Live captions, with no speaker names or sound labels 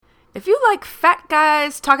If you like fat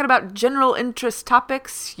guys talking about general interest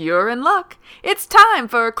topics, you're in luck. It's time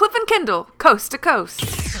for Cliff and Kendall, Coast to Coast.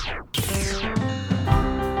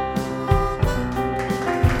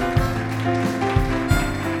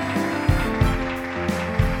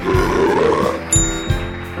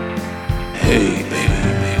 Hey, baby.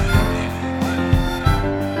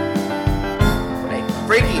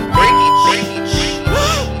 Freaky.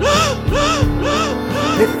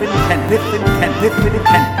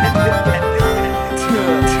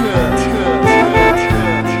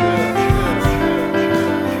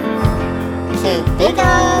 Two big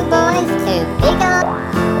old boys, two big old...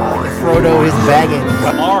 Frodo is bagging.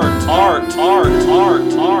 Tart.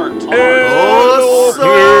 Oh,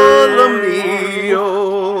 sole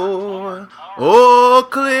mio. Oh,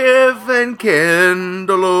 Cliff and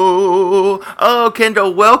Kendall. Oh,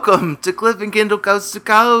 Kendall, welcome to Cliff and Kendall Coast to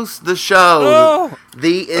Coast, the show.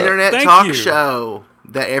 The internet talk show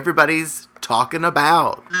that everybody's talking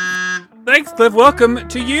about. Thanks, Cliff. Welcome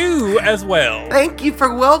to you as well. Thank you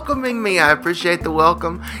for welcoming me. I appreciate the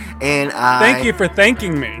welcome. And Thank you for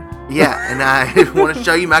thanking me. Yeah, and I want to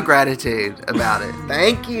show you my gratitude about it.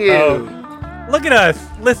 Thank you. Look at us.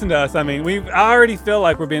 Listen to us. I mean, I already feel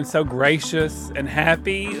like we're being so gracious and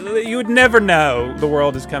happy. You would never know the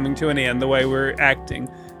world is coming to an end the way we're acting.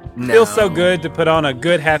 No. It feels so good to put on a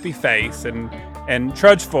good, happy face and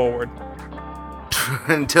trudge forward.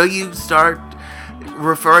 Until you start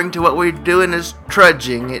referring to what we're doing as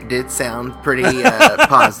trudging, it did sound pretty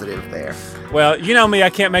positive there. Well, you know me, I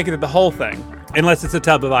can't make it to the whole thing unless it's a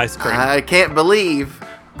tub of ice cream. I can't believe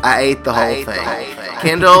I ate the whole thing.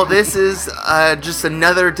 Kendall, this is just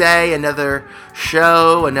another day, another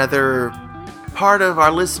show, another part of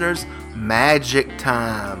our listeners' magic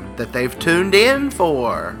time that they've tuned in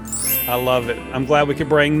for. I love it. I'm glad we could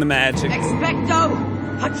bring the magic. Expecto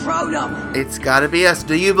Patronum. It's gotta be us.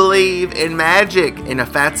 Do you believe in magic in a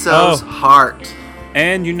fatso's heart?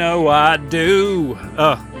 And you know I do.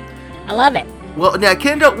 I love it. Well, now,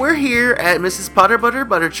 Kendall, we're here at Mrs. Potter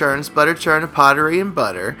Butter Churn's Butter Churn of Pottery and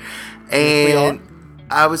Butter. And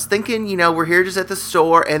I was thinking, we're here just at the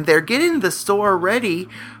store, and they're getting the store ready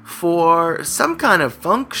for some kind of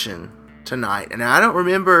function tonight. And I don't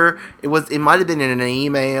remember, it might have been in an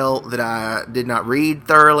email that I did not read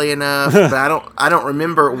thoroughly enough, but I don't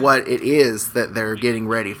remember what it is that they're getting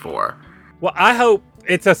ready for. Well, I hope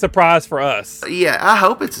it's a surprise for us. Yeah, I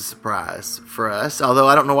hope it's a surprise for us, although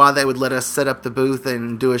I don't know why they would let us set up the booth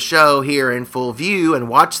and do a show here in full view and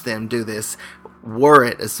watch them do this, were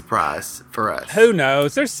it a surprise for us. Who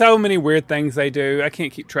knows? There's so many weird things they do. I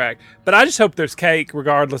can't keep track. But I just hope there's cake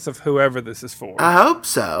regardless of whoever this is for. I hope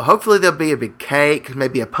so. Hopefully there'll be a big cake,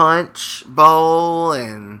 maybe a punch bowl,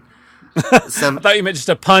 and some... I thought you meant just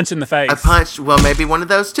a punch in the face. A punch, well, maybe one of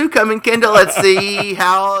those two coming, Kendall. Let's see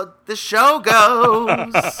how the show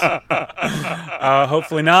goes.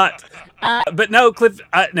 Hopefully not. But no, Cliff,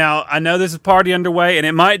 now I know there's a party underway, and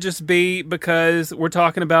it might just be because we're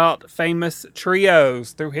talking about famous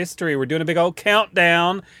trios through history. We're doing a big old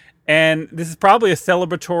countdown, and this is probably a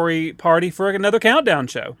celebratory party for another countdown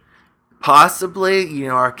show. Possibly,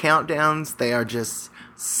 our countdowns, they are just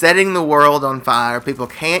setting the world on fire. People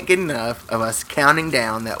can't get enough of us counting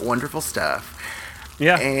down that wonderful stuff.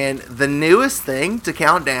 Yeah. And the newest thing to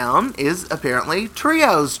count down is apparently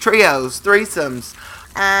trios, threesomes.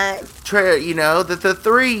 The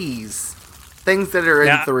threes. Things that are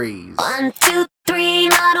in threes. 1, 2, 3,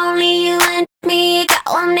 not only you and me, got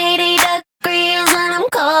 180 degrees, and I'm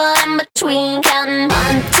caught in between, counting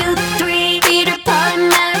 1, 2, 3, Peter, Paul, and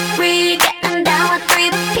Mary, getting down with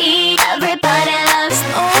 3P, everybody loves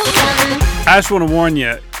I just want to warn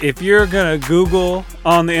you, if you're going to Google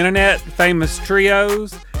on the internet famous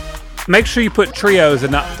trios, make sure you put trios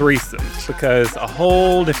and not threesomes, because a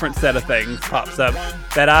whole different set of things pops up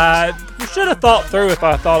that I should have thought through if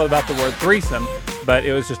I thought about the word threesome, but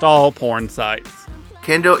it was just all porn sites.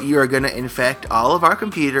 Kendall, you are going to infect all of our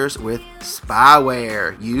computers with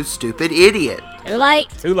spyware, you stupid idiot.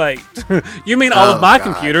 Too late. You mean all of my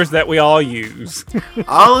computers that we all use.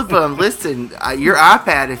 All of them. Listen, your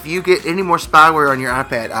iPad, if you get any more spyware on your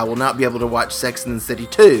iPad, I will not be able to watch Sex and the City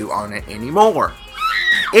 2 on it anymore.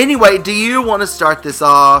 Anyway, do you want to start this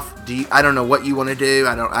off? I don't know what you want to do.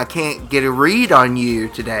 I can't get a read on you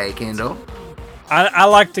today, Kendall. I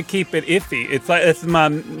like to keep it iffy. It's my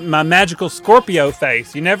magical Scorpio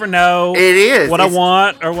face. You never know. It is what I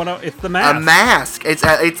want or it's the mask. A mask.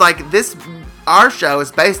 It's like this. Our show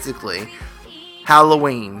is basically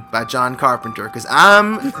Halloween by John Carpenter, because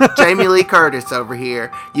I'm Jamie Lee Curtis over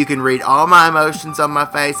here. You can read all my emotions on my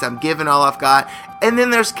face. I'm giving all I've got. And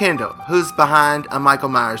then there's Kendall, who's behind a Michael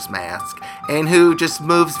Myers mask, and who just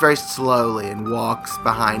moves very slowly and walks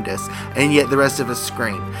behind us, and yet the rest of us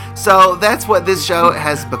scream. So that's what this show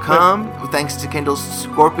has become, thanks to Kendall's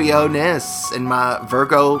Scorpio-ness and my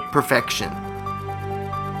Virgo perfection.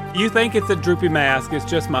 You think it's a droopy mask. It's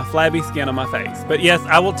just my flabby skin on my face. But yes,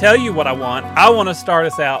 I will tell you what I want. I want to start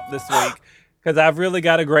us out this week because I've really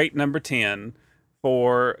got a great number 10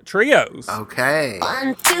 for trios. Okay.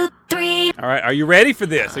 1, 2, 3. All right. Are you ready for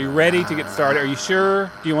this? Are you ready to get started? Are you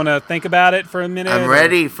sure? Do you want to think about it for a minute? I'm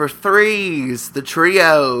ready for threes. The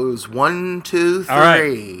trios. 1, 2, 3. All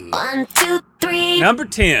right. 1, 2, 3. Number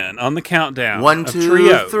 10 on the countdown. 1, of 2,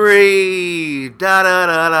 trios. 3. Da da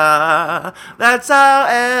da da. That's how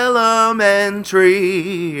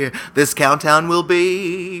elementary this countdown will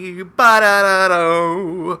be. Ba da da da.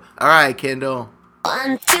 All right, Kendall.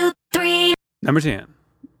 1, 2, 3. Number 10.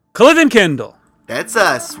 Cliff and Kendall. That's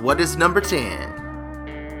us. What is number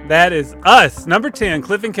 10? That is us. Number 10,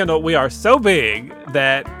 Cliff and Kendall. We are so big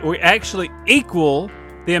that we actually equal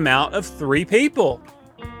the amount of 3 people.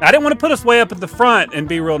 I didn't want to put us way up at the front and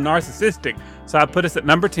be real narcissistic, so I put us at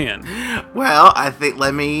number 10. Well, I think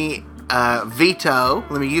let me veto.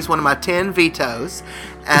 Let me use one of my 10 vetoes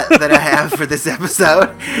that I have for this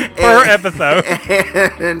episode. Per episode.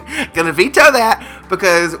 And gonna veto that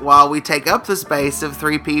because while we take up the space of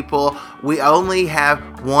 3 people, we only have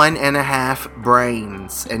 1.5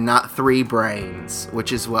 brains and not 3 brains,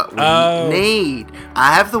 which is what we need.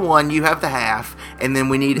 I have the 1, you have the half, and then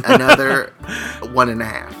we need another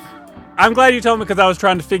 1.5. I'm glad you told me because I was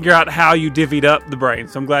trying to figure out how you divvied up the brain.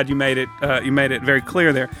 So I'm glad you made it very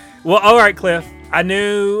clear there. Well, all right, Cliff. I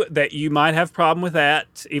knew that you might have a problem with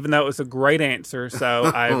that, even though it was a great answer.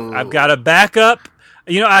 So I've got a backup.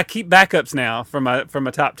 You know, I keep backups now from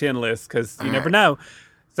a top 10 list because you never know.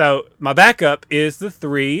 So my backup is the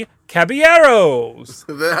 3 Caballeros.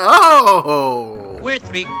 Oh! We're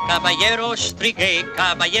 3 caballeros, 3 gay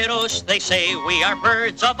caballeros. They say we are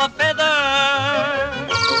birds of a feather.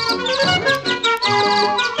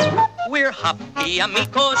 We're happy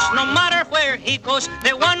amigos, no matter where he goes.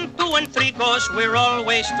 The 1, 2, and 3 goes, we're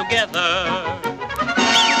always together.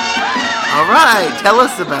 All right, tell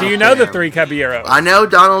us about. Do you know them. the 3 Caballeros? I know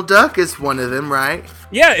Donald Duck is one of them, right?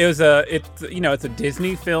 Yeah, it's a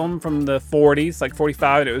Disney film from the 40s, like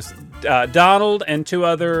 45. And it was Donald and 2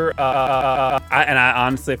 other, and I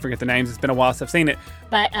honestly forget the names. It's been a while since I've seen it.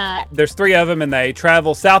 But there's 3 of them, and they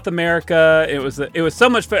travel South America. It was so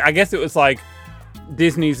much fun. I guess it was like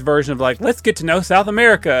Disney's version of like, let's get to know South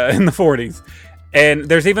America in the 40s. And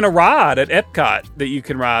there's even a ride at Epcot that you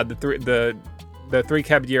can ride, the 3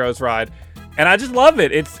 Caballeros ride. And I just love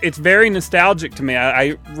it. It's very nostalgic to me.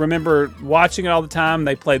 I remember watching it all the time.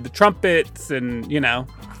 They played the trumpets and, and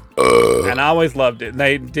I always loved it.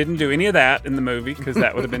 They didn't do any of that in the movie because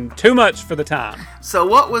that would have been too much for the time. So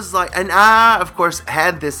what was like, and I, of course,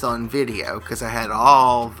 had this on video because I had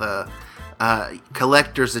all the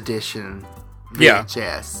collector's edition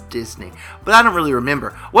VHS Disney, but I don't really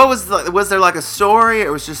remember. What was there like a story? It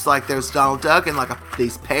was just like there was Donald Duck and like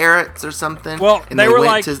these parrots or something. Well, and they were went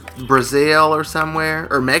like to Brazil or somewhere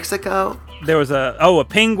or Mexico. There was a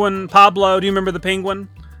penguin, Pablo. Do you remember the penguin?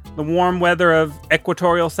 The warm weather of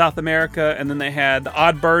equatorial South America, and then they had the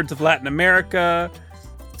odd birds of Latin America.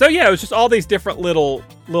 So yeah, it was just all these different little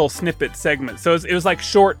snippet segments. So it was like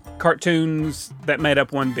short cartoons that made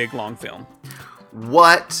up one big long film.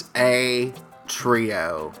 What a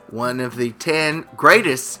trio. One of the 10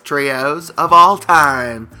 greatest trios of all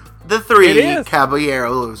time. The 3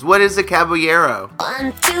 Caballeros. What is a Caballero?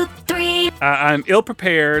 1, 2, 3. I'm ill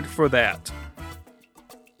prepared for that.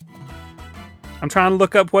 I'm trying to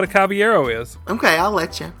look up what a Caballero is. Okay, I'll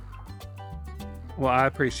let you. Well, I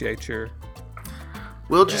appreciate your...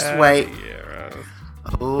 We'll just wait.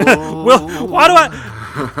 Oh. Well, why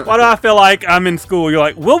do I feel like I'm in school? You're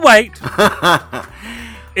like, we'll wait.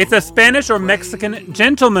 It's a Spanish or Mexican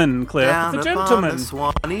gentleman, Cliff. Down it's a gentleman.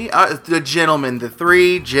 The gentleman, the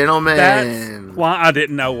 3 gentlemen. That's why I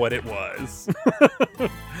didn't know what it was.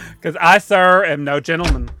 Because I, sir, am no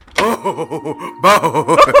gentleman. Oh,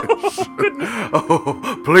 boys.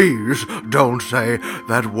 Oh, please don't say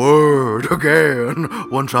that word again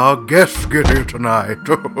once our guests get here tonight.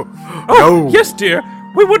 No. Yes, dear.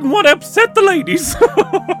 We wouldn't want to upset the ladies.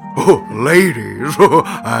 Oh, ladies.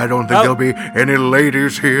 I don't think there'll be any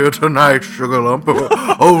ladies here tonight, Sugar Lump.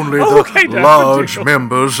 Only Okay, the Daffodil. large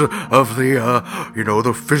members of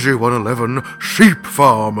the Fizzy 111 sheep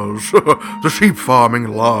farmers. The sheep farming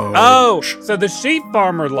lodge. Oh, so the sheep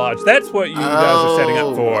farmer lodge. That's what you guys are setting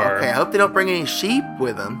up for. Okay, I hope they don't bring any sheep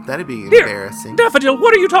with them. That'd be Dear embarrassing. Daffodil,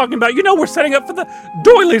 what are you talking about? You know we're setting up for the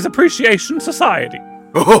Doilies Appreciation Society.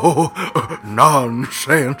 Oh,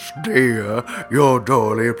 nonsense, dear. Your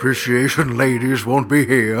Doily Appreciation ladies won't be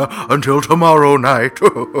here until tomorrow night.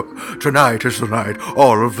 Tonight is the night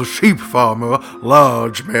all of the Sheep Farmer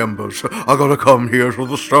Lodge members are going to come here to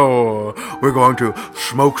the store. We're going to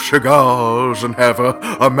smoke cigars and have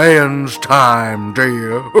a man's time,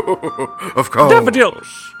 dear. Of course. Daffodil,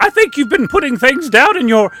 I think you've been putting things down in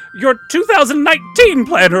your 2019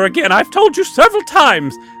 planner again. I've told you several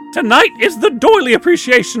times. Tonight is the Doily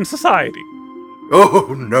Appreciation Society.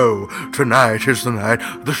 Oh, no. Tonight is the night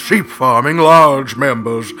the Sheep Farming Lodge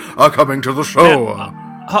members are coming to the store.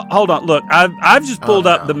 Hold on, look, I've just pulled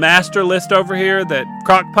up the master list over here that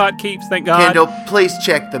Crockpot keeps, thank God. Kendall, please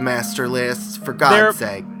check the master list, for God's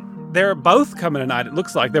sake. They're both coming tonight, it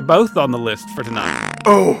looks like. They're both on the list for tonight.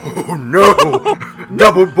 Oh, no.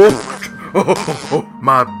 Double booked. Oh,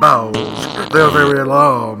 my bowels. They're very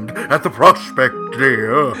alarmed at the prospect,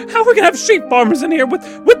 dear. How are we going to have sheep farmers in here with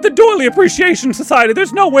the Doily Appreciation Society?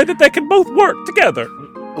 There's no way that they can both work together.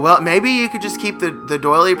 Well, maybe you could just keep the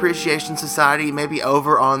Doily Appreciation Society maybe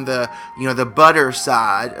over on the butter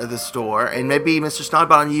side of the store, and maybe Mr.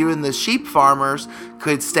 Snodbottom, you and the sheep farmers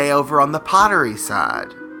could stay over on the pottery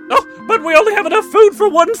side. Oh, but we only have enough food for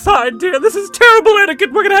one side, dear. This is terrible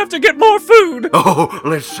etiquette. We're going to have to get more food. Oh,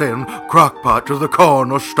 let's send Crockpot to the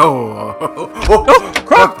corner store.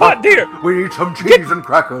 Crockpot, dear. We need some cheese and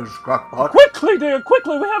crackers, Crockpot. Quickly, dear,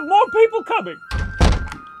 quickly. We have more people coming.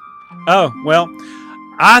 Oh, well,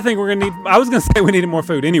 I think we're going to need... I was going to say we needed more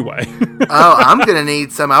food anyway. Oh, I'm going to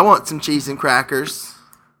need some. I want some cheese and crackers.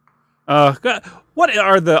 What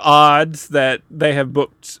are the odds that they have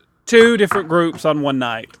booked 2 different groups on one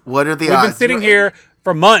night? What are the We've odds? been sitting here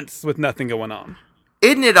for months with nothing going on.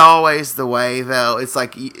 Isn't it always the way, though? It's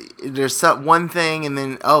like there's one thing, and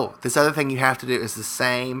then, this other thing you have to do is the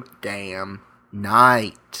same damn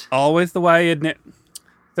night. Always the way, isn't it? As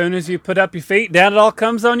soon as you put up your feet, down it all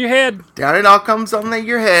comes on your head. Down it all comes on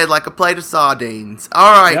your head like a plate of sardines.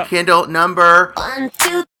 All right, Yep. Kendall, number 1,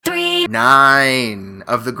 2, 3. 9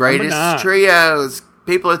 of the greatest 9. trios.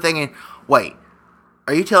 People are thinking, wait,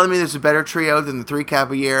 are you telling me there's a better trio than the Three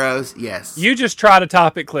Caballeros? Yes. You just try to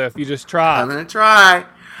top it, Cliff. You just try. I'm going to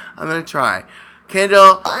try.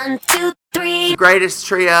 Kendall, 1, 2, 3. greatest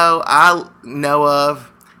trio I know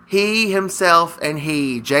of. He, himself, and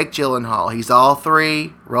Jake Gyllenhaal. He's all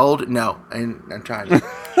 3 rolled. No, and I'm trying to.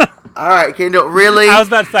 All right, Kendall, really? I was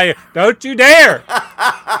about to say, don't you dare.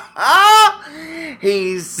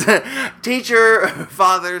 He's teacher,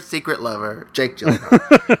 father, secret lover, Jake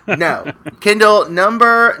Gyllenhaal. No. Kendall,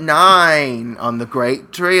 number 9 on the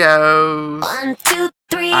great trios. 1, 2,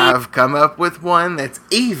 3. I've come up with one that's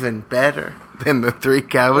even better than the Three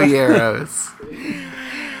Caballeros.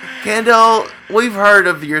 Kendall, we've heard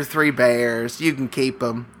of your 3 bears. You can keep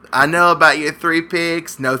them. I know about your 3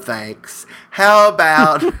 pigs. No thanks. How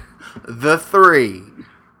about the 3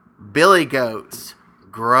 billy goats?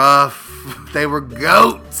 Gruff. They were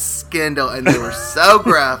goats, Kendall, and they were so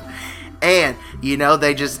gruff. And,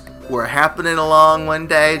 they just were happening along one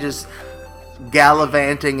day, just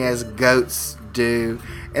gallivanting as goats do.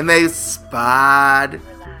 And they spied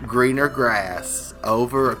greener grass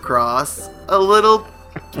over across a little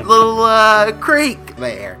creek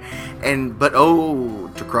there. But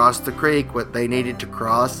to cross the creek, what they needed to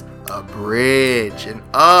cross, a bridge. And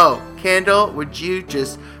Kendall, could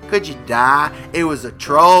you die? It was a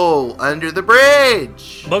troll under the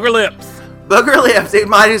bridge. Booger Lips. Booger Lips. It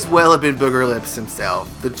might as well have been Booger Lips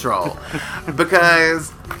himself, the troll,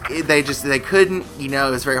 because they couldn't.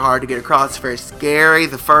 It was very hard to get across. Very scary.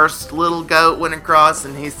 The first little goat went across,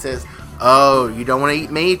 and he says, "Oh, you don't want to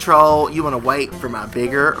eat me, troll. You want to wait for my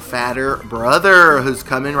bigger, fatter brother who's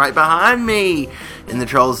coming right behind me." And the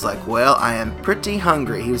troll's like, "Well, I am pretty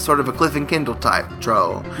hungry." He was sort of a Cliff and Kendall type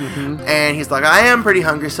troll. Mm-hmm. And he's like, "I am pretty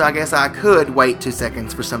hungry, so I guess I could wait 2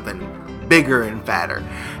 seconds for something bigger and fatter."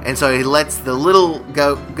 And so he lets the little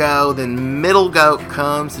goat go. Then middle goat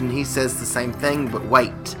comes, and he says the same thing, but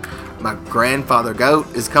wait. My grandfather goat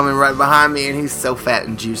is coming right behind me, and he's so fat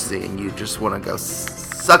and juicy, and you just want to go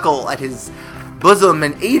suckle at his bosom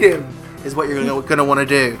and eat him, is what you're going to want to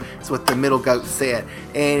do. It's what the middle goat said.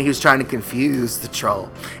 And he was trying to confuse the troll.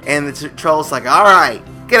 And the troll's like, "All right,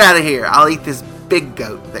 get out of here. I'll eat this big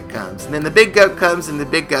goat that comes. And then the big goat comes, and the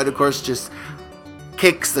big goat, of course, just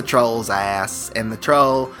kicks the troll's ass. And the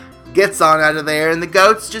troll gets on out of there, and the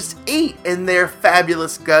goats just eat. And they're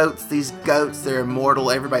fabulous goats. These goats, they're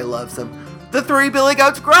immortal. Everybody loves them. The Three Billy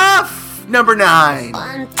Goats Gruff! Number 9.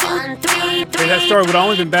 1, 2, 3, 3. That story would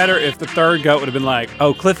only been better if the third goat would have been like,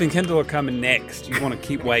 oh, Cliff and Kendall are coming next. You want to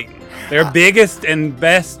keep waiting. They're biggest and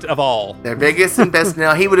best of all. They're biggest and best.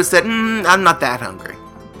 Now, he would have said, I'm not that hungry.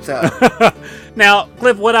 So, Now,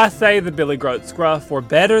 Cliff, would I say the Billy Goat Gruff were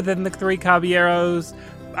better than the Three Caballeros?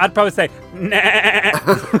 I'd probably say, nah.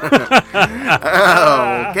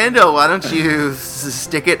 oh, Kendall, why don't you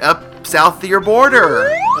stick it up south of your border?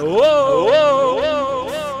 Whoa, whoa, whoa,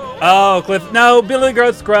 whoa. Oh, Cliff, no, Billy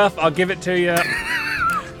Goat Gruff, I'll give it to you.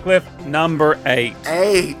 Cliff, number 8.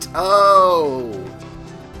 8. Oh.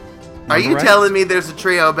 Are you telling me there's a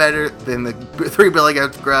trio better than the Three Billy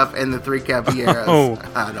Goats Gruff and the Three Caballeros? Oh.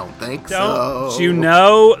 I don't think so. Don't you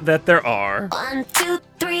know that there are? 1, 2,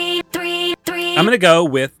 3, 3, 3. I'm going to go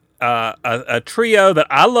with a trio that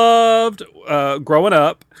I loved growing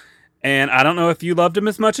up, and I don't know if you loved them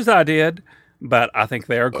as much as I did, but I think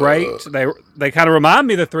they are great. They kind of remind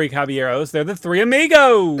me of the Three Caballeros. They're the Three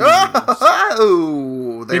Amigos.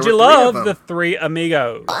 Oh, Did you love the Three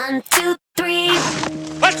Amigos? 1, 2, 3.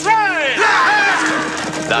 That's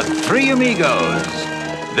right! The Three Amigos.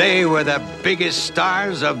 They were the biggest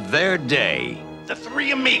stars of their day. The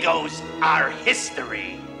Three Amigos are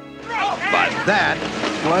history. But that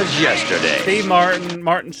was yesterday. Steve Martin,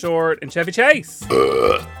 Martin Short, and Chevy Chase.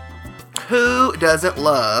 Who doesn't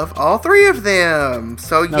love all three of them?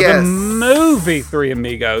 So, Now, yes. the movie Three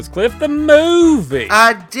Amigos, Cliff, the movie.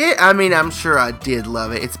 I did. I mean, I'm sure I did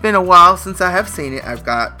love it. It's been a while since I have seen it, I've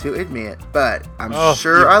got to admit. But I'm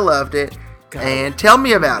sure I loved it. God. And tell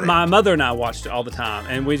me about it. My mother and I watched it all the time,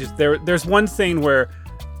 and we just there's one scene where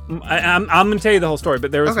I'm going to tell you the whole story,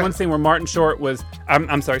 but there was one scene where Martin Short was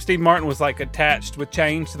I'm sorry, Steve Martin was like attached with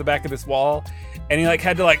chains to the back of this wall, and he like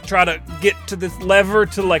had to like try to get to this lever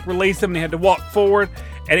to like release him, and he had to walk forward,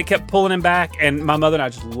 and it kept pulling him back, and my mother and I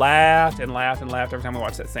just laughed and laughed and laughed every time we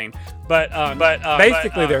watched that scene. But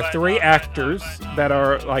basically there are three actors that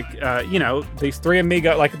are like these Three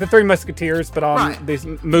Amigos, like the Three Musketeers, but on these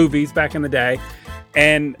movies back in the day.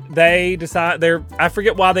 And they decide I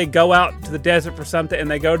forget why they go out to the desert for something, and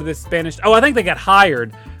they go to this Spanish. Oh, I think they got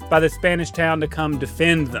hired by the Spanish town to come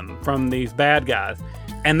defend them from these bad guys.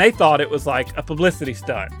 And they thought it was like a publicity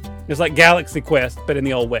stunt. It was like Galaxy Quest, but in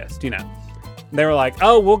the Old West, And they were like,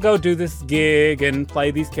 oh, we'll go do this gig and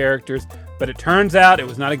play these characters. But it turns out it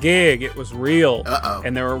was not a gig. It was real. Uh-oh.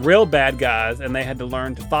 And there were real bad guys, and they had to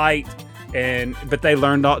learn to fight. But they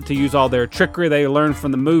learned to use all their trickery. They learned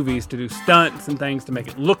from the movies to do stunts and things to make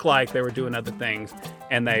it look like they were doing other things.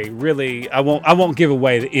 And they really, I won't give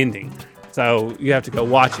away the ending, so you have to go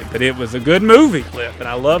watch it. But it was a good movie, Cliff, and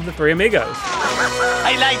I love the Three Amigos.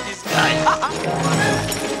 I like this guy.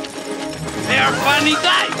 They are funny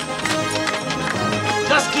guys.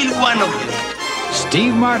 Just kill one of them.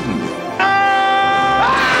 Steve Martin.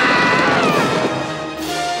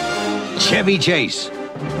 Chevy Chase. Do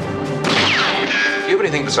you have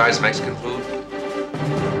anything besides Mexican food?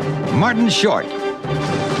 Martin Short.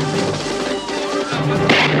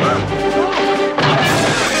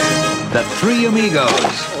 The Three Amigos.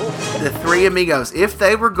 The Three Amigos. If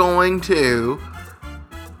they were going to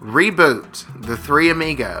reboot The Three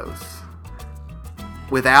Amigos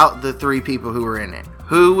without the three people who were in it,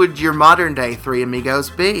 who would your modern day Three Amigos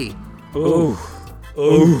be? Ooh.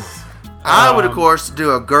 Ooh. I would, of course,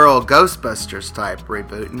 do a girl Ghostbusters type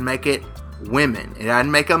reboot and make it women. And I'd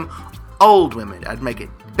make them old women. I'd make it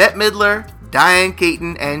Bette Midler, Diane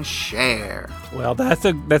Keaton, and Cher. Well, that's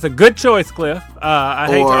a good choice, Cliff. I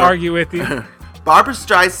hate to argue with you. Barbara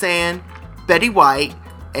Streisand, Betty White,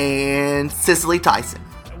 and Cicely Tyson.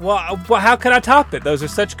 Well, how could I top it? Those are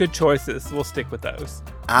such good choices. We'll stick with those.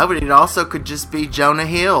 It also could just be Jonah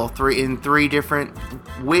Hill in three different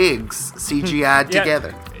wigs CGI'd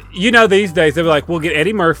together. These days they'll be like, we'll get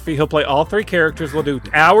Eddie Murphy. He'll play all three characters. We'll do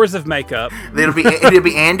hours of makeup. It'll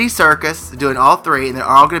be Andy Serkis doing all three, and they're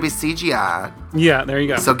all going to be CGI. Yeah, there you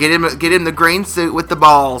go. So get him the green suit with the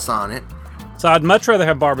balls on it. So I'd much rather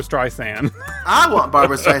have Barbara Streisand. I want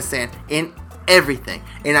Barbara Streisand in everything,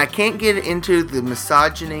 and I can't get into the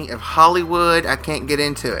misogyny of Hollywood. I can't get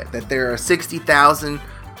into it that there are 60,000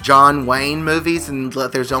 John Wayne movies and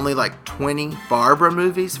there's only like 20 Barbara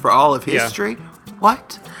movies for all of history. Yeah.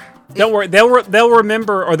 What? Don't worry, they'll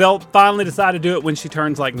remember, or they'll finally decide to do it when she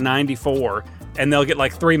turns like 94, and they'll get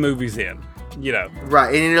like 3 movies in.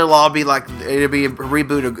 Right, and it'll all be like, it'll be a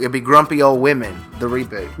reboot, it'll be Grumpy Old Women, the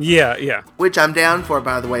reboot. Yeah. Which I'm down for,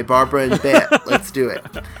 by the way, Barbara and Bet. Let's do it.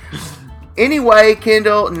 Anyway,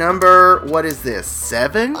 Kendall, what is this,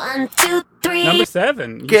 7? 1, 2, 3. Number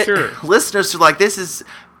 7, sure. Listeners are like, this has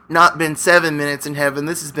not been 7 minutes in heaven,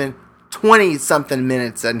 this has been 20-something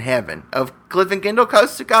minutes in heaven of Cliff and Kendall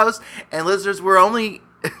Coast to Coast, and listeners, we're only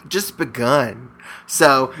just begun.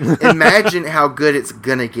 So imagine how good it's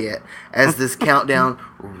gonna get as this countdown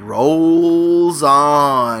rolls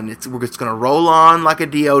on. It's gonna roll on like a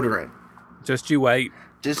deodorant. Just you wait.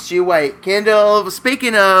 Kendall,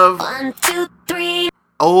 speaking of 1, 2, 3.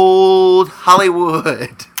 old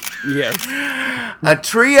Hollywood. Yes. A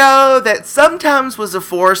trio that sometimes was a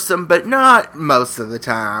foursome, but not most of the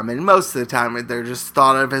time. And most of the time they're just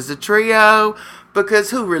thought of as a trio,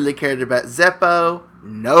 because who really cared about Zeppo?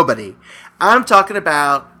 Nobody. I'm talking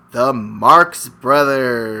about the Marx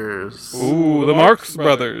Brothers. Ooh, the Marx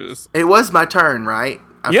Brothers. It was my turn, right?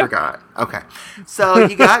 I forgot. Okay. So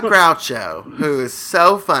you got Groucho, who is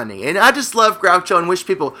so funny. And I just love Groucho and wish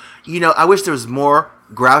people, I wish there was more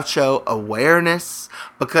Groucho awareness,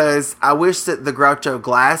 because I wish that the Groucho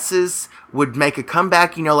glasses would make a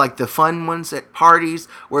comeback, like the fun ones at parties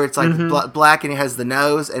where it's like black and it has the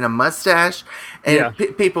nose and a mustache. And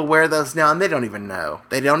people wear those now and they don't even know.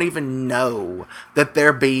 They don't even know that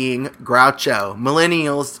they're being Groucho.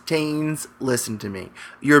 Millennials, teens, listen to me.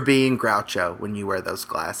 You're being Groucho when you wear those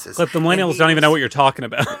glasses. But the millennials don't even know what you're talking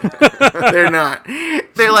about. They're not.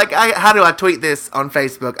 They're like, how do I tweet this on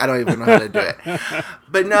Facebook? I don't even know how to do it.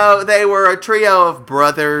 But no, they were a trio of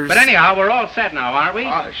brothers. But anyhow, we're all set now, aren't we?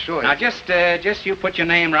 Oh, sure. Now, just you put your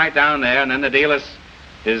name right down there, and then the deal is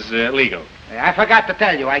legal. I forgot to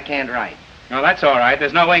tell you, I can't write. No, that's all right.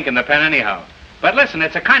 There's no ink in the pen anyhow. But listen,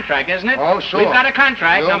 it's a contract, isn't it? Oh, sure. We've got a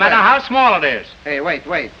contract, no matter how small it is. Hey,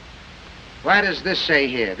 wait. What does this say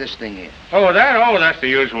here, this thing here? Oh, that's the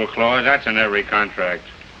usual clause. That's in every contract.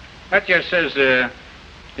 That just says, if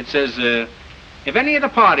any of the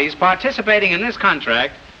parties participating in this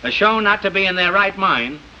contract are shown not to be in their right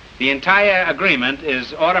mind, the entire agreement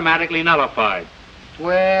is automatically nullified.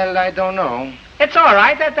 Well, I don't know. It's all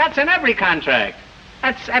right. That's in every contract.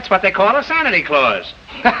 That's what they call a sanity clause.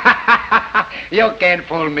 You can't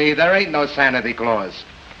fool me. There ain't no sanity clause.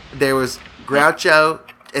 There was Groucho,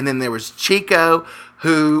 and then there was Chico,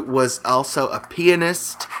 who was also a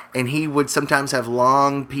pianist, and he would sometimes have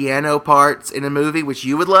long piano parts in a movie, which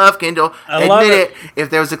you would love, Kendall. Admit it. If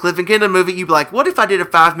there was a Cliff and Kendall movie, you'd be like, what if I did a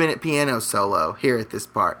 5-minute piano solo here at this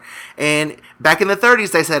part? And back in the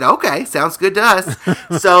 30s, they said, okay, sounds good to us.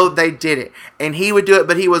 So they did it. And he would do it,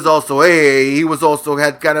 but he was also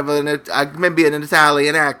had kind of maybe an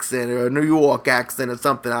Italian accent or a New York accent or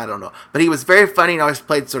something, I don't know. But he was very funny and always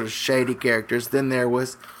played sort of shady characters. Then there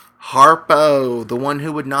was Harpo, the one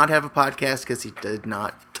who would not have a podcast because he did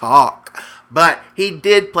not talk. But he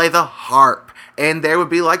did play the harp. And there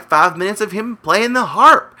would be like 5 minutes of him playing the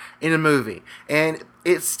harp in a movie. And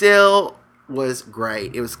it still was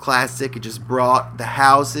great. It was classic. It just brought the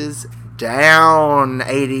houses down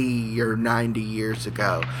 80 or 90 years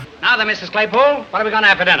ago. Now then, Mrs. Claypool, what are we going to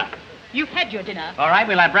have for dinner? You've had your dinner. All right,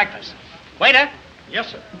 we'll have breakfast. Waiter.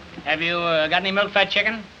 Yes, sir. Have you got any milk-fed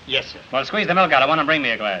chicken? Yes, sir. Well, squeeze the milk out. I want to bring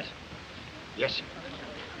me a glass. Yes, sir.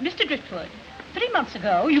 Mr. Driftwood, 3 months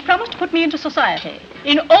ago, you promised to put me into society.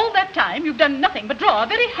 In all that time, you've done nothing but draw a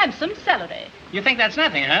very handsome salary. You think that's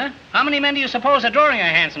nothing, huh? How many men do you suppose are drawing a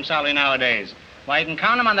handsome salary nowadays? Why, you can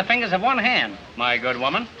count them on the fingers of one hand, my good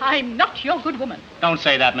woman. I'm not your good woman. Don't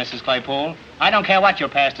say that, Mrs. Claypool. I don't care what your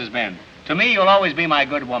past has been. To me, you'll always be my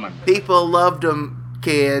good woman. People loved them,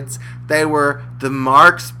 kids. They were the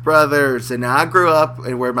Marx Brothers, and I grew up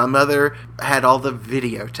where my mother had all the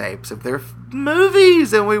videotapes of their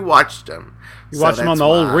movies, and we watched them. You watched them on the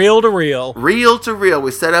old reel-to-reel. Reel-to-reel.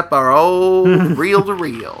 We set up our old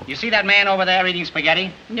reel-to-reel. You see that man over there eating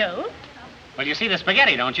spaghetti? No. Well, you see the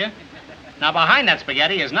spaghetti, don't you? Now, behind that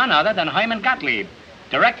spaghetti is none other than Herman Gottlieb,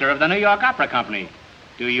 director of the New York Opera Company.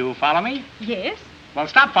 Do you follow me? Yes. Well,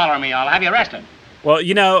 stop following me. I'll have you arrested. Well,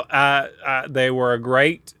 they were a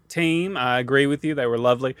great team. I agree with you. They were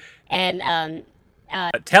lovely. And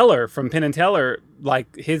Teller from Penn and Teller,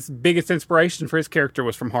 like, his biggest inspiration for his character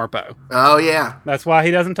was from Harpo. Oh, yeah. That's why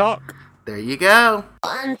he doesn't talk. There you go.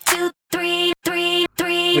 1, 2, 3, 3,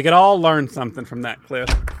 3. We could all learn something from that, Cliff.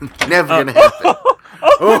 Never gonna happen.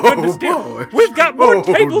 Oh, goodness, dear. We've got more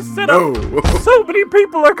tables set up. So many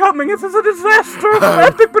people are coming. This is a disaster of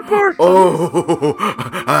epic proportions.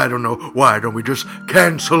 I don't know. Why don't we just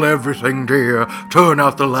cancel everything, dear? Turn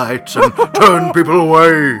out the lights and turn people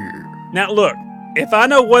away. Now, look, if I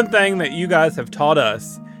know one thing that you guys have taught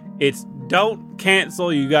us, it's don't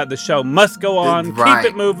cancel. You got the show must go on. Right.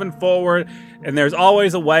 Keep it moving forward. And there's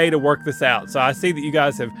always a way to work this out. So I see that you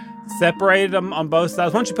guys have separated them on both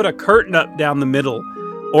sides. Why don't you put a curtain up down the middle?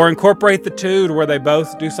 Or incorporate the two to where they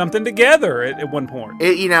both do something together at one point.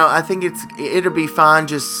 I think it'll be fine.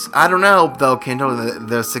 Just, I don't know, though, Kendall,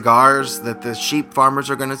 the cigars that the sheep farmers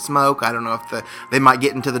are going to smoke, I don't know if they might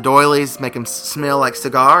get into the doilies, make them smell like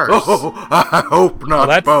cigars. Oh, I hope not,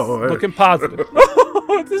 that's boy. Looking positive.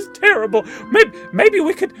 Oh, this is terrible. Maybe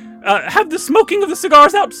we could have the smoking of the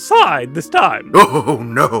cigars outside this time. Oh,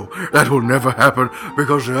 no, that will never happen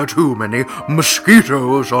because there are too many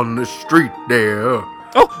mosquitoes on the street there.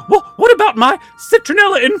 Oh, well, what about my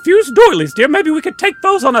citronella-infused doilies, dear? Maybe we could take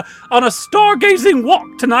those on a stargazing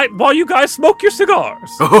walk tonight while you guys smoke your cigars.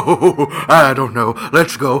 Oh, I don't know.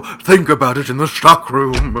 Let's go think about it in the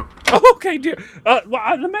stockroom. Okay, dear.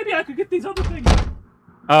 Maybe I could get these other things.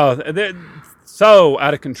 Oh, they're so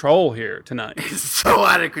out of control here tonight. It's so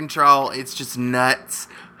out of control. It's just nuts.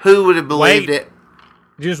 Who would have believed it?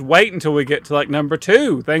 Just wait until we get to like number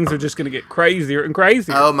 2. Things are just going to get crazier and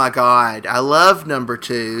crazier. Oh my God. I love number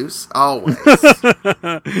 2s. Always.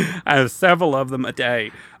 I have several of them a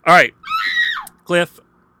day. All right. Cliff,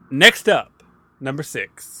 next up, number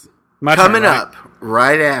 6. Coming up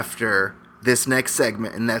right after this next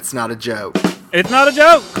segment, and that's not a joke. It's not a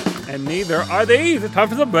joke. And neither are these. It's time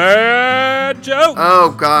for some bad jokes.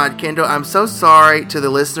 Oh God, Kendall, I'm so sorry to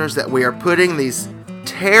the listeners that we are putting these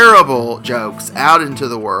terrible jokes out into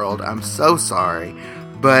the world. I'm so sorry,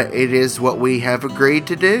 but it is what we have agreed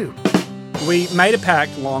to do. We made a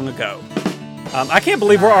pact long ago. I can't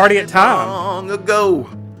believe we're already at time. Long ago.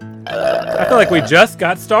 I feel like we just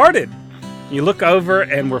got started. You look over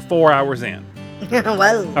and we're 4 hours in.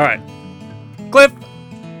 Well. All right. Cliff,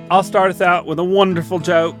 I'll start us out with a wonderful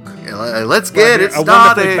joke. Let's get it started. A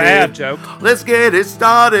wonderfully bad joke. Let's get it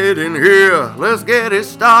started in here. Let's get it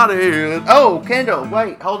started. Oh, Kendall,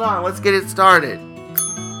 wait, hold on. Let's get it started.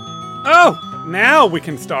 Oh, now we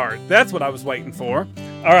can start. That's what I was waiting for.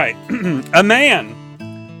 All right. A man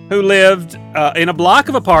who lived in a block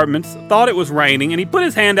of apartments thought it was raining, and he put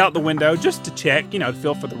his hand out the window just to check, to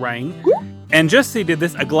feel for the rain. And just as he did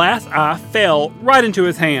this, a glass eye fell right into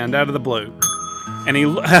his hand out of the blue. And he,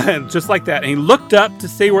 just like that, and he looked up to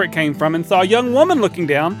see where it came from and saw a young woman looking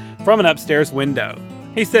down from an upstairs window.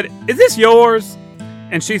 He said, "Is this yours?"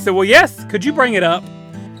 And she said, "Well, yes. Could you bring it up?"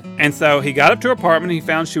 And so he got up to her apartment and he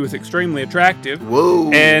found she was extremely attractive.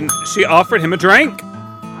 Whoa. And she offered him a drink.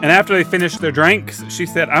 And after they finished their drinks, she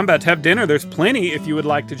said, "I'm about to have dinner. There's plenty if you would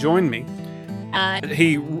like to join me."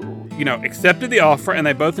 He accepted the offer, and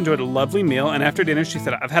they both enjoyed a lovely meal. And after dinner, she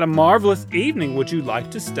said, "I've had a marvelous evening. Would you like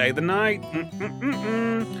to stay the night?"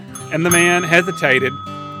 And the man hesitated.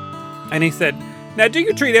 And he said, "Now, do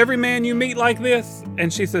you treat every man you meet like this?"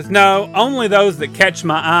 And she says, "No, only those that catch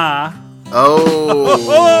my eye."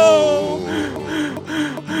 Oh.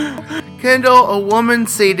 Kendall, a woman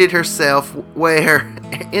seated herself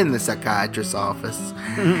in the psychiatrist's office.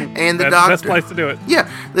 And the doctor... Best place to do it. Yeah.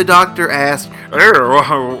 The doctor asked,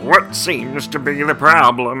 what seems to be the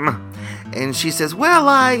problem? And she says, "Well,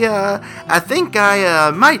 I think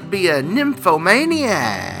I might be a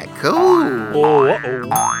nymphomaniac." Oh.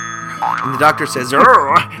 And the doctor says,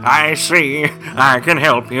 I see. I can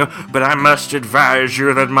help you, but I must advise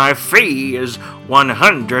you that my fee is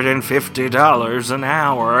 $150 an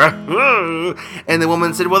hour. And the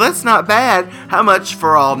woman said, "Well, that's not bad. How much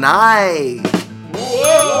for all night?"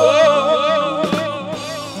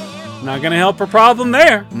 Not gonna help her problem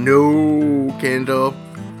there. No, Kendall.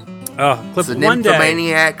 Cliff, it's a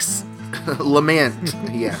nymphomaniac's lament.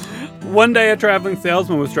 Yeah. One day, a traveling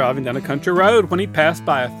salesman was driving down a country road when he passed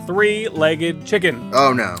by a 3-legged chicken.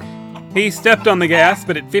 Oh, no. He stepped on the gas,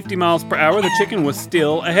 but at 50 miles per hour, the chicken was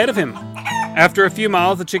still ahead of him. After a few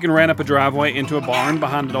miles, the chicken ran up a driveway into a barn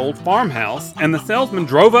behind an old farmhouse, and the salesman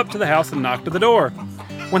drove up to the house and knocked at the door.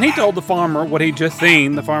 When he told the farmer what he'd just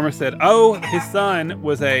seen, the farmer said, his son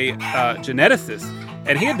was a geneticist,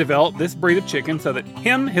 and he had developed this breed of chicken so that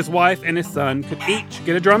him, his wife, and his son could each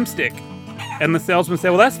get a drumstick. And the salesman said,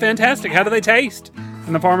 "Well, that's fantastic. How do they taste?"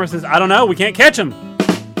 And the farmer says, "I don't know. We can't catch them."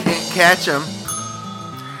 Can't catch them.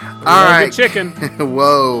 All right. Chicken.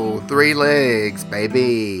 Whoa, 3 legs,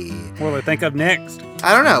 baby. What do I think of next?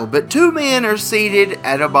 I don't know, but 2 men are seated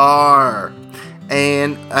at a bar.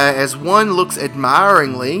 And as one looks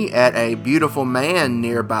admiringly at a beautiful man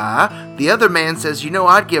nearby, the other man says,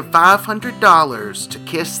 "I'd give $500 to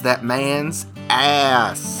kiss that man's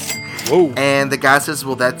ass." Whoa. And the guy says,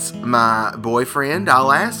 "Well, that's my boyfriend.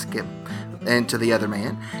 I'll ask him." And to the other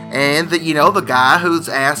man. And the guy whose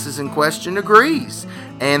ass is in question agrees.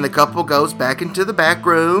 And the couple goes back into the back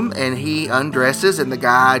room, and he undresses, and the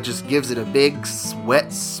guy just gives it a big wet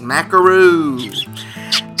smackaroo.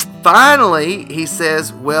 Finally, he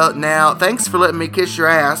says, well, now, thanks for letting me kiss your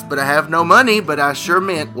ass, but I have no money, but I sure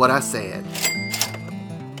meant what I said.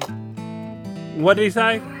 What did he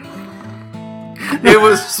say? It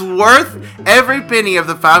was worth every penny of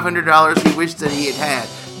the $500 he wished that he had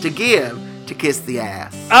to give to kiss the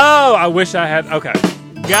ass. Oh, I wish I had. Okay.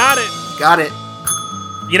 Got it. Got it.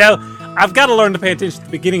 You know, I've got to learn to pay attention to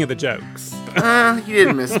the beginning of the jokes. You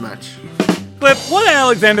didn't miss much. Cliff, what do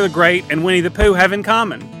Alexander the Great and Winnie the Pooh have in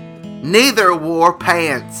common? Neither wore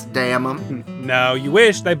pants, damn 'em. No, you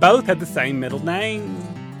wish. They both had the same middle name.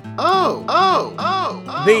 The.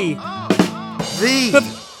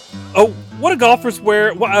 Oh, what do golfers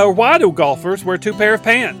wear? Why do golfers wear 2 pair of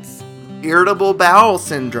pants? Irritable bowel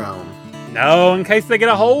syndrome. No, in case they get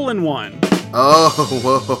a hole in one.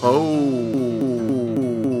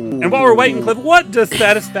 And while we're waiting, Cliff, where does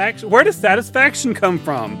satisfaction come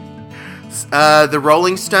from? The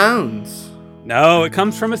Rolling Stones. No, it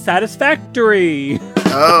comes from a satisfactory.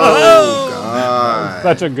 Oh, God.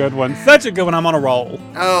 Such a good one. Such a good one. I'm on a roll.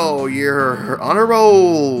 Oh, you're on a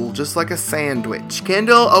roll, just like a sandwich.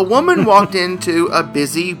 Kendall, a woman walked into a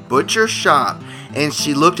busy butcher shop, and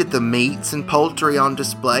she looked at the meats and poultry on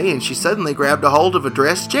display, and she suddenly grabbed a hold of a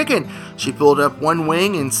dressed chicken. She pulled up one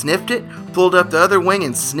wing and sniffed it, pulled up the other wing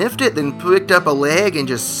and sniffed it, then picked up a leg and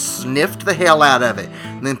just sniffed the hell out of it.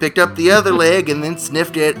 And then picked up the other leg and then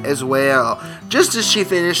sniffed it as well. Just as she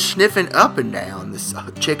finished sniffing up and down this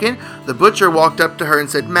chicken, the butcher walked up to her and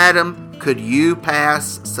said, "Madam, could you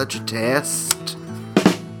pass such a test?"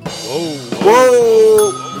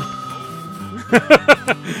 Whoa!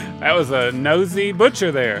 That was a nosy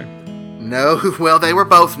butcher there. No, well, they were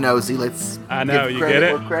both nosy. I know, give you credit get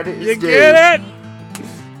it? where credit is You due. get it?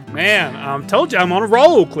 Man, told you I'm on a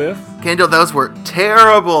roll, Cliff. Kendall, those were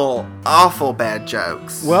terrible, awful bad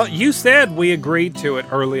jokes. Well, you said we agreed to it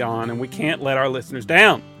early on, and we can't let our listeners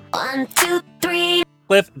down. 1, 2, 3.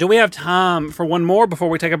 Cliff, do we have time for one more before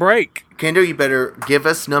we take a break? Kendall, you better give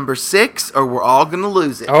us number 6 or we're all going to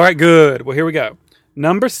lose it. All right, good. Well, here we go.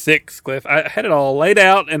 Number 6, Cliff. I had it all laid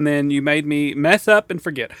out, and then you made me mess up and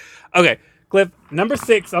forget. Okay, Cliff, number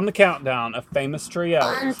 6 on the countdown of famous trios.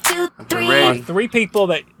 1, 2, 3. Are 3 people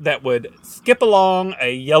that would skip along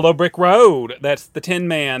a yellow brick road. That's the Tin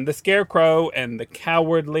Man, the Scarecrow, and the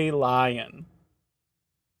Cowardly Lion.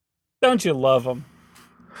 Don't you love them?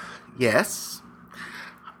 Yes.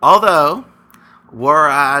 Although, were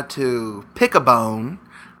I to pick a bone,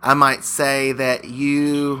 I might say that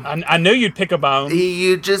you... I knew you'd pick a bone.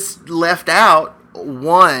 You just left out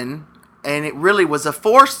one, and it really was a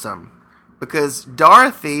foursome. Because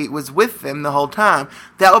Dorothy was with them the whole time.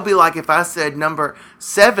 That would be like if I said number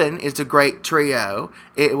 7 is a great trio.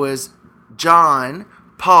 It was John,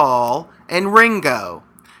 Paul, and Ringo.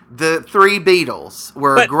 The 3 Beatles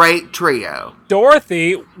were a great trio.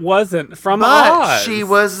 Dorothy wasn't from Oz. She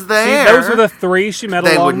was there. See, those were the 3 she met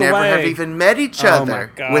along the way. They would never have even met each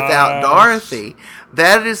other without Dorothy.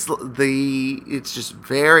 That is it's just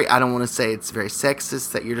very, I don't want to say it's very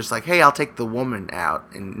sexist that you're just like, hey, I'll take the woman out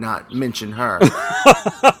and not mention her.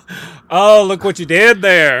 Oh, look what you did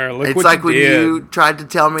there. It's like when you tried to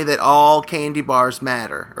tell me that all candy bars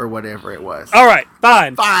matter or whatever it was. All right,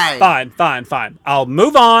 fine. I'll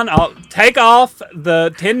move on. I'll take off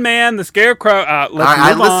the Tin Man, the Scarecrow.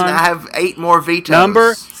 Let's move on. I have 8 more vetoes.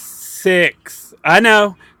 Number 6. I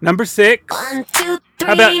know. Number 6. 1, 2, 3.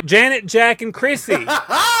 How about Janet, Jack, and Chrissy?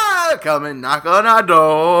 Come and knock on our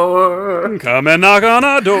door. Come and knock on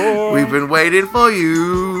our door. We've been waiting for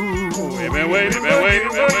you. We've been waiting.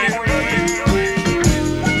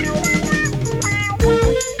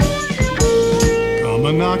 Come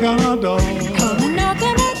and knock on our door. Come and knock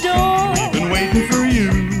on our door. We've been waiting for you.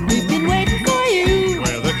 We've been waiting for you.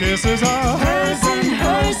 Where the kisses are hers and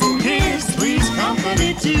his. Three's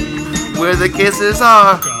company too. Where the kisses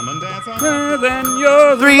are. Come and dance on Then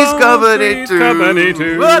yours Three's company too.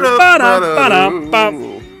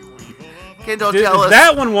 Kendall, tell us.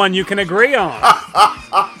 That one you can agree on.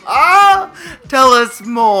 Tell us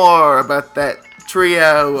more about that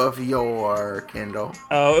trio of yore, Kendall.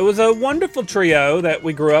 Oh, it was a wonderful trio that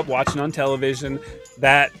we grew up watching on television.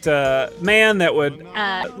 That man that would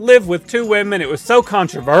live with 2 women. It was so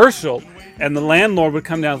controversial. And the landlord would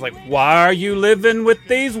come down and was like, why are you living with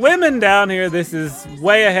these women down here? This is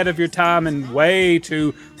way ahead of your time and way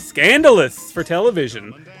too scandalous for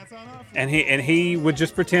television. And he would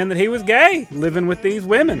just pretend that he was gay, living with these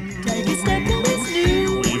women. Take a step in this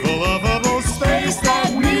new. We've a lovable space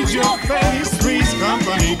that needs your face. Three's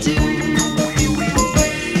company too.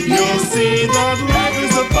 You'll see that life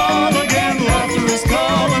is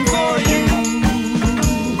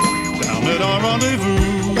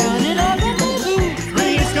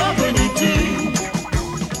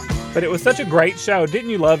But it was such a great show. Didn't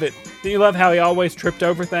you love it? Didn't you love how he always tripped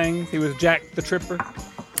over things? He was Jack the Tripper.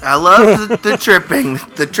 I love the tripping.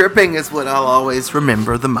 The tripping is what I'll always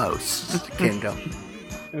remember the most, Kendall.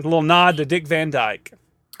 There's a little nod to Dick Van Dyke.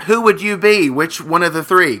 Who would you be? Which one of the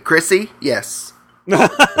three? Chrissy? Yes.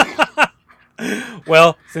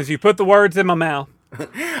 Well, since you put the words in my mouth.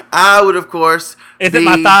 I would, of course, Is it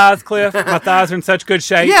my thighs, Cliff? My thighs are in such good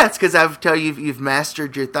shape. Yeah, it's because I tell you you've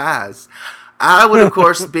mastered your thighs. I would, of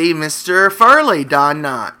course, be Mr. Furley, Don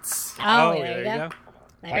Knotts. Oh, there you go.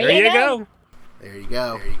 There you go. There you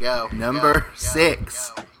go. There you go. Number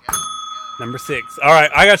 6. Number 6. All right,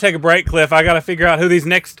 I got to take a break, Cliff. I got to figure out who these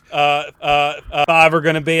next 5 are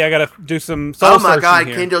going to be. I got to do some soul searching. Oh, my God,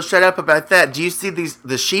 here. Kendall, shut up about that. Do you see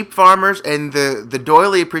the sheep farmers and the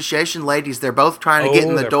doily appreciation ladies? They're both trying to get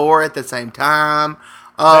in the door at the same time.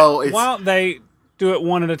 Oh, Why don't they do it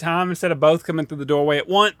one at a time instead of both coming through the doorway at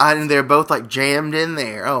once? And they're both, like, jammed in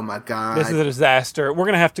there. Oh, my God. This is a disaster. We're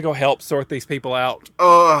going to have to go help sort these people out.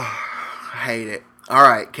 Oh, I hate it. All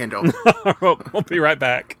right, Kendall. We'll be right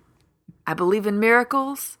back. I believe in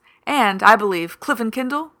miracles, and I believe Cliff and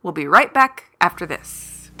Kendall will be right back after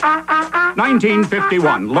this.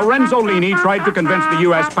 1951, Lorenzo Lini tried to convince the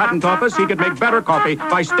U.S. Patent Office he could make better coffee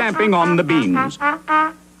by stamping on the beans.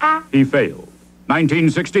 He failed.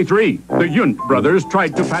 1963, the Yunt brothers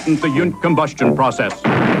tried to patent the Yunt combustion process.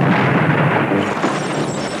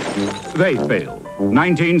 They failed.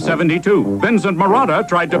 1972, Vincent Marotta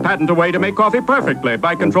tried to patent a way to make coffee perfectly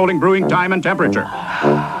by controlling brewing time and temperature.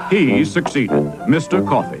 He succeeded. Mr.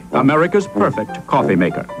 Coffee, America's perfect coffee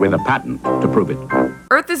maker, with a patent to prove it.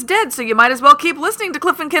 Earth is dead, so you might as well keep listening to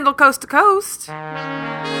Cliff and Kendall Coast to Coast.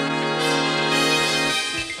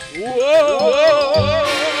 Whoa!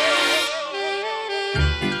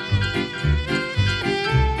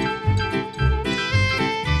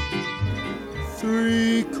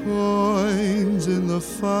 3 coins in the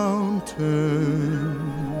fountain.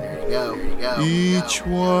 There you go. There you go. Each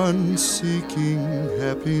one seeking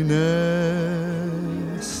happiness.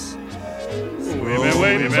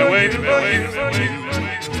 Wait a minute.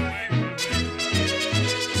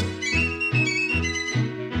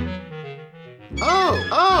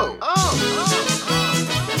 Oh.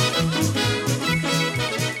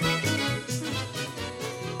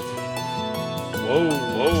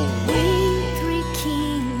 Whoa. We 3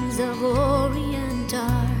 kings of Orient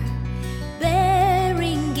are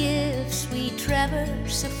bearing gifts we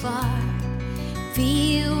traverse afar.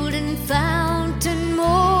 Field and fountain,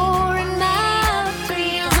 moor and mouth,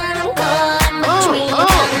 reels and I'm caught in between. 1,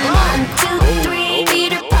 2, 3,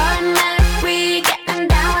 Peter Pan, Mary, getting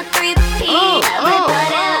down with 3 P.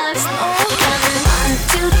 Everybody else, 1,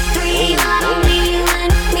 2, 3, not only you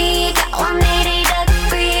and me, got 180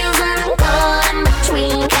 degrees and I'm caught in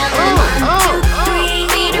between. 1, 2,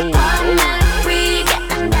 3, Peter Pan, Mary,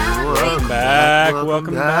 getting down with 3 P.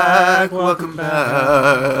 Welcome back.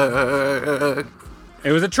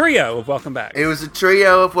 It was a trio of Welcome Back.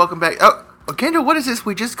 Oh, Kendall, what is this?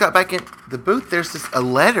 We just got back in the booth. There's a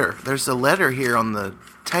letter. There's a letter here on the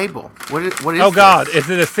table. What is Oh, God. this? Is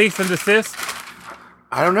it a cease and desist?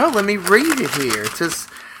 I don't know. Let me read it here. It says,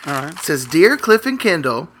 All right. It says, Dear Cliff and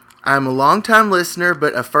Kendall, I'm a long-time listener,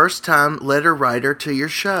 but a first-time letter writer to your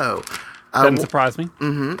show. Doesn't surprise me.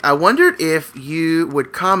 I wondered if you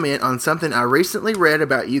would comment on something I recently read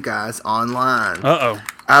about you guys online. Uh-oh.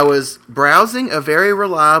 I was browsing a very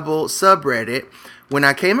reliable subreddit when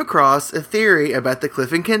I came across a theory about the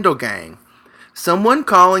Cliff and Kendall gang. Someone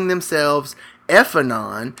calling themselves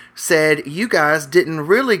Ephanon said you guys didn't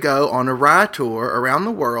really go on a rye tour around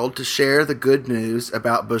the world to share the good news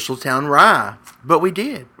about Busheltown rye. But we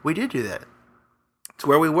did. We did do that. It's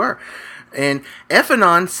where we were. And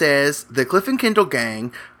Ephanon says the Cliff and Kendall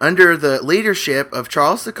gang, under the leadership of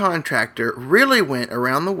Charles the Contractor, really went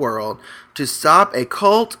around the world to stop a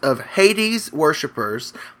cult of Hades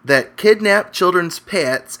worshippers that kidnap children's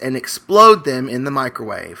pets and explode them in the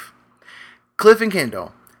microwave. Cliff and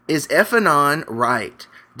Kendall, is Ephanon right?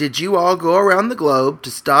 Did you all go around the globe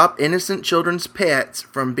to stop innocent children's pets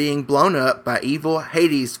from being blown up by evil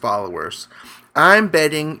Hades followers? I'm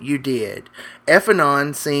betting you did.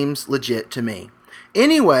 Ephanon seems legit to me.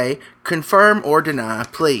 Anyway, confirm or deny,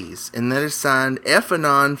 please. And that is signed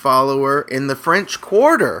Ephanon follower in the French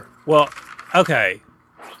Quarter. Well, okay.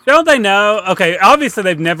 Don't they know? Okay, obviously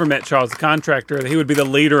they've never met Charles the Contractor, that he would be the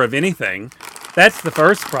leader of anything. That's the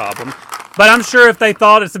first problem. But I'm sure if they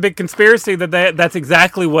thought it's a big conspiracy, that's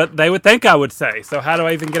exactly what they would think I would say. So how do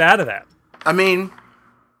I even get out of that? I mean,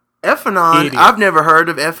 Ephanon, Idiot. I've never heard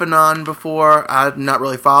of Ephanon before. I'm not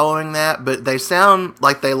really following that, but they sound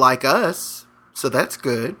like they like us, so that's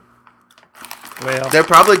good. Well, they're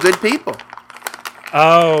probably good people.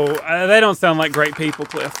 Oh, they don't sound like great people,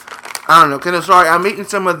 Cliff. I don't know. Kind of sorry. I'm eating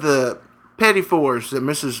some of the petit fours that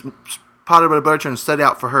Mrs. Potter Butter Butterchurn set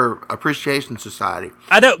out for her appreciation society.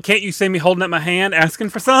 Can't you see me holding up my hand asking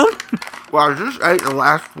for some? Well, I just ate the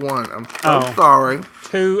last one. I'm so sorry.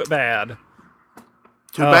 Too bad.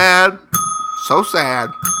 Too bad. So sad.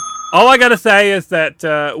 All I gotta say is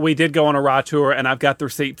that we did go on a raw tour, and I've got the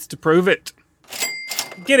receipts to prove it.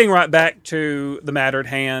 Getting right back to the matter at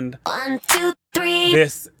hand. 1, 2, 3.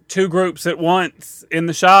 This 2 groups at once in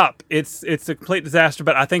the shop. It's a complete disaster,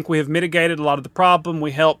 but I think we have mitigated a lot of the problem.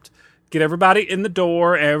 We helped get everybody in the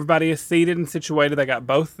door. Everybody is seated and situated. They got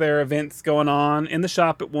both their events going on in the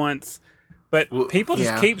shop at once. But people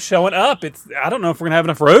just keep showing up. I don't know if we're going to have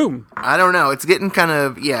enough room. I don't know. It's getting kind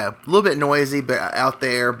of, a little bit noisy but out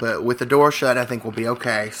there. But with the door shut, I think we'll be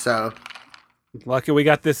okay. So, lucky we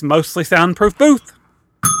got this mostly soundproof booth.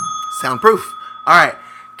 Soundproof. All right.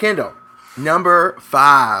 Kendall, number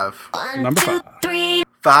 5. 1, 2, 3.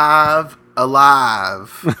 5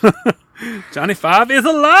 alive. Johnny 5 is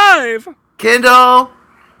alive. Kendall,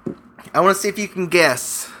 I want to see if you can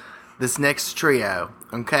guess this next trio.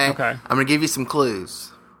 Okay? I'm going to give you some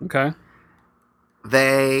clues. Okay.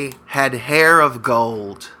 They had hair of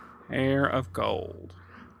gold. Hair of gold.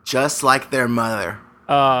 Just like their mother.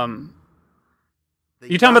 You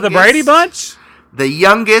talking about the Brady Bunch? The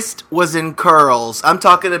youngest was in curls. I'm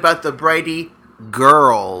talking about the Brady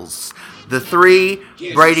girls. The 3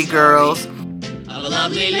 Brady girls. Of a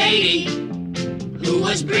lovely lady who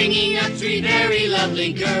was bringing up 3 very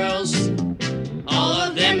lovely girls. All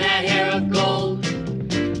of them had hair of gold,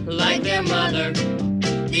 like their mother,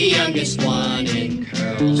 the youngest one in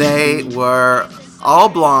curls. They were all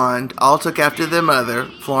blonde, all took after their mother,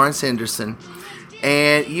 Florence Henderson.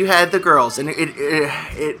 And you had the girls, and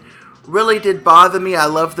it really did bother me. I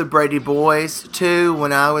loved the Brady boys, too.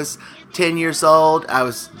 When I was 10 years old, I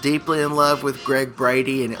was deeply in love with Greg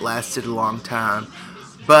Brady, and it lasted a long time.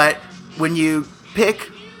 But when you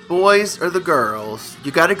pick boys or the girls,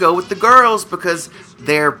 you got to go with the girls because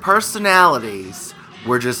their personalities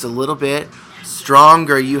were just a little bit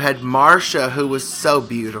stronger. You had Marsha, who was so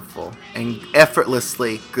beautiful and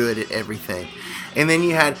effortlessly good at everything. And then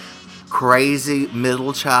you had crazy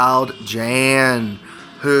middle child Jan,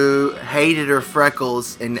 who hated her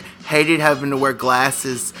freckles and hated having to wear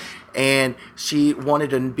glasses. And she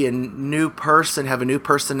wanted to be a new person, have a new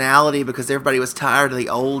personality because everybody was tired of the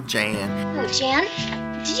old Jan. Oh,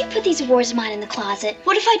 Jan, did you put these awards of mine in the closet?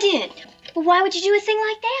 What if I did? Well, why would you do a thing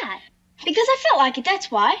like that? Because I felt like it,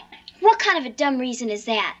 that's why. What kind of a dumb reason is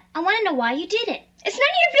that? I want to know why you did it. It's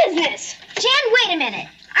none of your business. Jan, wait a minute.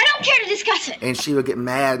 I don't care to discuss it. And she would get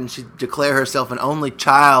mad and she'd declare herself an only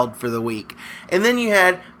child for the week. And then you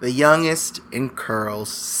had the youngest in curls,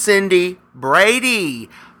 Cindy Brady.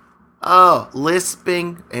 Oh,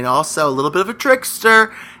 lisping and also a little bit of a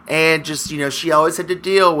trickster. And just, she always had to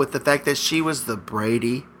deal with the fact that she was the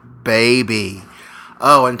Brady baby.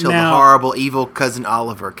 Oh, until the horrible, evil cousin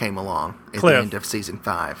Oliver came along at Cliff, the end of season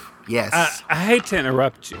 5. Yes. I hate to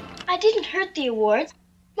interrupt you. I didn't hurt the awards.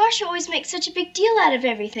 Marcia always makes such a big deal out of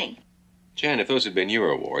everything. Jan, if those had been your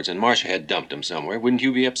awards and Marcia had dumped them somewhere, wouldn't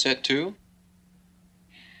you be upset too?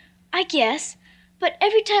 I guess. But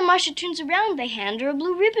every time Marcia turns around, they hand her a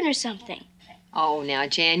blue ribbon or something. Oh, now,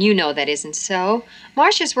 Jan, you know that isn't so.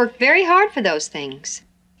 Marcia's worked very hard for those things.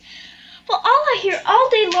 Well, all I hear all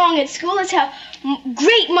day long at school is how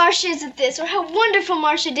great Marcia is at this or how wonderful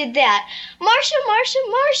Marcia did that. Marcia, Marcia,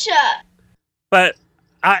 Marcia! But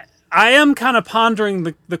I am kind of pondering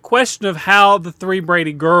the question of how the 3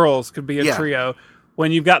 Brady girls could be a trio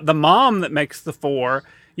when you've got the mom that makes the 4,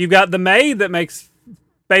 you've got the maid that makes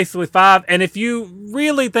basically 5, and if you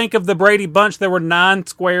really think of the Brady Bunch, there were 9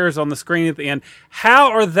 squares on the screen at the end. How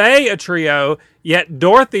are they a trio, yet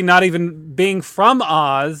Dorothy, not even being from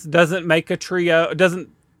Oz, doesn't make a trio,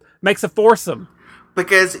 makes a foursome?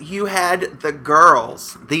 Because you had the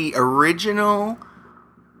girls. The original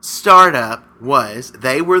startup was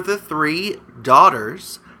they were the 3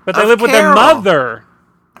 daughters. But they of live with their Carol. mother.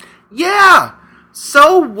 Yeah.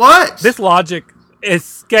 So what? This logic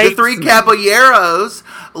escapes the 3 me. Caballeros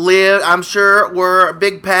lived, I'm sure, were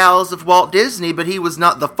big pals of Walt Disney, but he was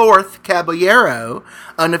not the 4th Caballero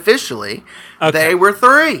unofficially. Okay. They were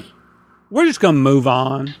 3. We're just going to move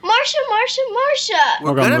on. Marcia, Marcia, Marcia!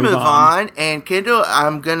 We're going to move on. And Kendall,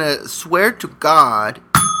 I'm going to swear to God,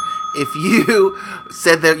 if you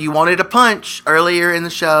said that you wanted a punch earlier in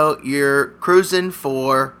the show, you're cruising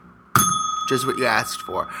for just what you asked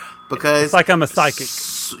for. Because it's like I'm a psychic.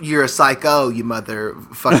 You're a psycho, you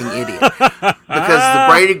motherfucking idiot. Because the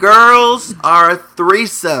Brady girls are a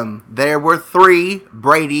threesome. There were 3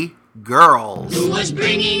 Brady girls. Who was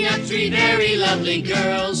bringing up 3 very lovely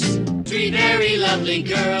girls. 3 very lovely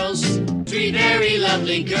girls. 3 very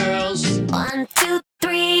lovely girls. 1, 2,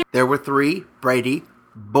 3. There were 3 Brady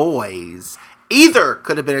boys. Either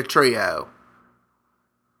could have been a trio.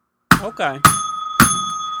 Okay.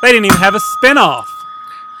 They didn't even have a spinoff.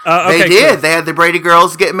 Okay, they did. cool. They had the Brady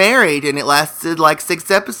girls get married, and it lasted like 6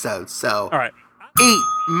 episodes. So, all right. Eat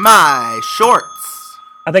my shorts.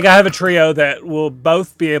 I think I have a trio that we'll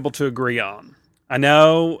both be able to agree on. I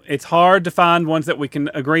know it's hard to find ones that we can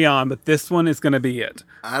agree on, but this one is going to be it.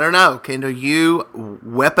 I don't know. Kendall, you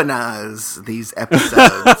weaponize these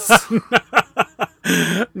episodes.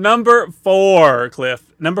 Number 4,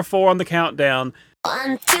 Cliff. Number 4 on the countdown.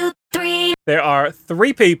 1, 2, 3. There are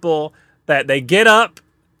 3 people that they get up,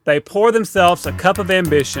 they pour themselves a cup of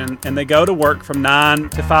ambition, and they go to work from 9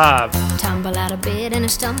 to 5. Tumble out of bed and I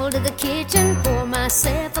stumble to the kitchen. Pour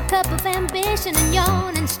myself a cup of ambition and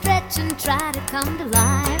yawn and stretch and try to come to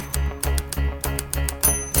life.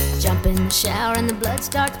 Jump in the shower and the blood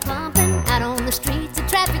starts pumping. Out on the streets the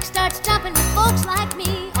traffic starts jumping with folks like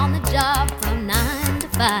me on the job from 9 to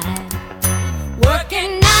 5.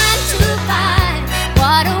 Working 9 to 5.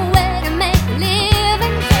 What a way to make a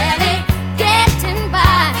living. Barely getting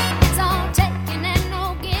by. It's all taking and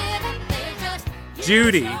no giving. They just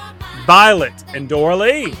Judy, Violet, and Dora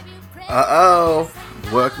Lee. Uh-oh.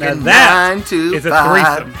 Working Now 9 to is a 5.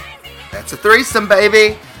 threesome. That's a threesome,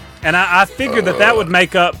 baby. And I figured that would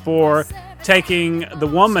make up for taking the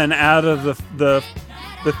woman out of the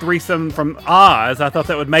threesome from Oz. I thought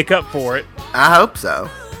that would make up for it. I hope so.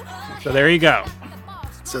 So there you go.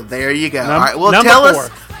 So there you go. All right. Well, number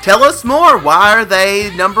tell us more. Why are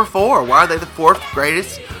they number 4? Why are they the 4th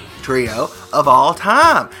greatest trio of all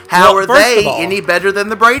time? How are first they of all- any better than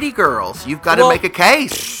the Brady girls? You've got to make a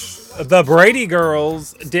case. The Brady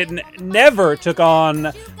girls never took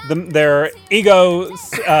on their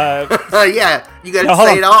egos. Yeah, you got to No, hold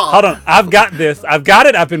say on, it all. Hold on, I've got this. I've got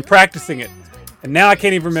it. I've been practicing it, and now I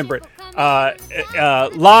can't even remember it.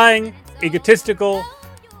 Lying, egotistical,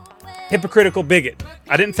 hypocritical bigot.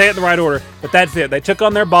 I didn't say it in the right order, but that's it. They took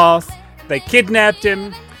on their boss. They kidnapped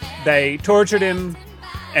him. They tortured him.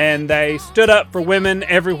 And they stood up for women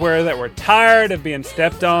everywhere that were tired of being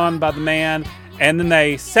stepped on by the man. And then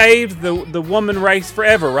they saved the woman race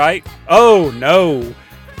forever, right? Oh, no.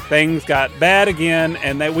 Things got bad again,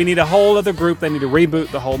 and we need a whole other group. They need to reboot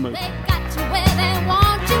the whole movie.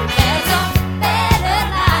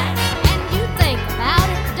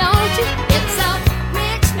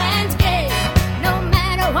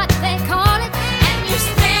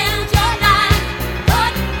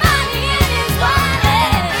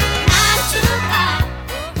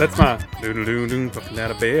 That's my doodle-doo-doo, fucking out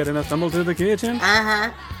of bed and I stumbled to the kitchen.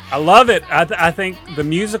 Uh-huh. I love it. I think the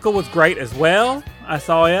musical was great as well. I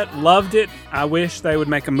saw it, loved it. I wish they would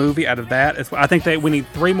make a movie out of that as well. I think we need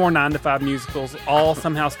 3 more 9 to 5 musicals, all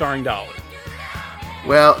somehow starring Dolly.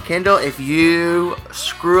 Well, Kendall, if you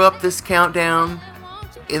screw up this countdown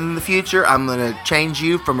in the future, I'm going to change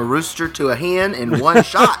you from a rooster to a hen in one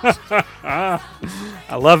shot. I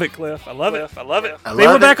love it, Cliff. I love it. I love it. See,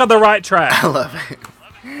 we're back on the right track. I love it.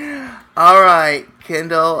 All right,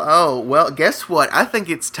 Kendall. Oh, well, guess what? I think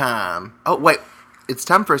it's time. Oh, wait. It's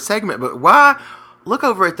time for a segment, but why? Look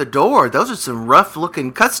over at the door. Those are some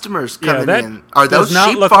rough-looking customers coming in. Are those does not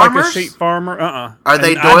sheep look farmers? like a sheep farmer. Are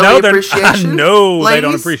they And doily I appreciation know they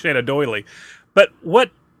don't ladies? appreciate a doily. But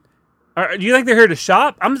what? Do you think they're here to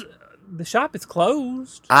shop? The shop is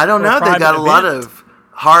closed. I don't for know. They private got a lot event. of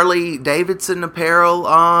Harley Davidson apparel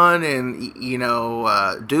on, and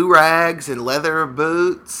do rags and leather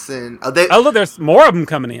boots, and look, there's more of them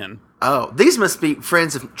coming in. Oh, these must be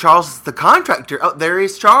friends of Charles the contractor. Oh, there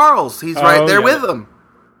is Charles. He's right there with them.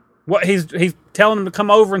 What he's telling them to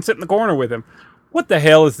come over and sit in the corner with him. What the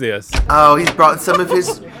hell is this? Oh, he's brought some of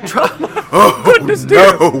his. Oh, goodness,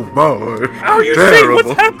 dear. no, my. Are you seeing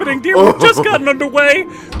what's happening, dear? We've just gotten underway.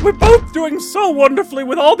 We're both doing so wonderfully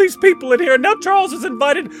with all these people in here. And now Charles has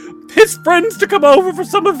invited his friends to come over for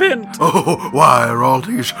some event. Oh, why are all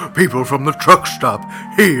these people from the truck stop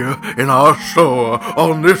here in our store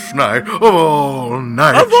on this night of all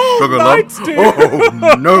nights, Of all Sugar nights, Lump? dear.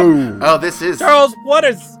 Oh, no. Oh, this is Charles. What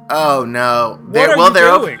is? Oh no! What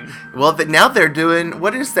are you doing? Now they're doing.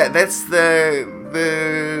 What is that? That's the.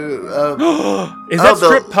 Is that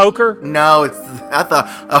strip poker? No, it's. I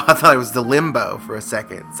thought it was the limbo for a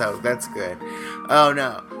second. So that's good. Oh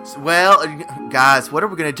no. Well, guys, what are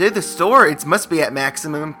we gonna do? The store. It must be at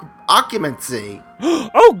maximum occupancy.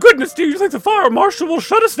 Oh, goodness, do you think the fire marshal will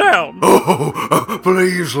shut us down? Oh,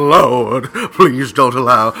 please, Lord, please don't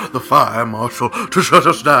allow the fire marshal to shut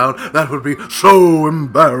us down. That would be so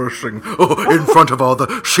embarrassing. Oh, in front of all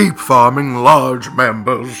the sheep farming lodge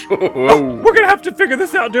members. Oh, we're going to have to figure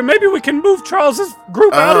this out, dear. Maybe we can move Charles's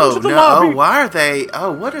group out into the lobby. Oh, why are they?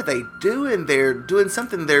 Oh, what are they doing? They're doing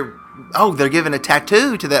something. They're giving a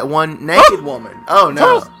tattoo to that one naked woman. Oh,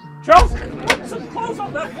 no. Charles, put some clothes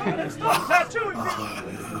on that woman and stop tattooing me.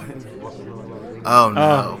 Oh,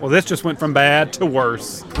 no. Well, this just went from bad to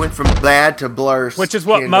worse. Went from bad to blurse. Which is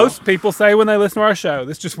what most people say when they listen to our show.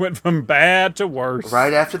 This just went from bad to worse.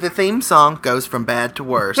 Right after the theme song goes from bad to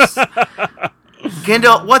worse.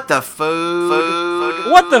 Kendall, what the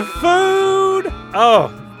food? What the food?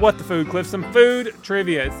 Oh, what the food, Cliff? Some food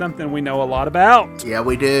trivia. It's something we know a lot about. Yeah,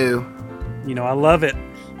 we do. You know, I love it.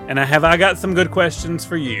 And I got some good questions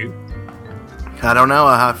for you. I don't know.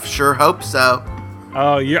 I sure hope so.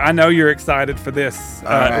 Oh, I know you're excited for this.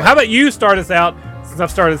 Right. How about you start us out, since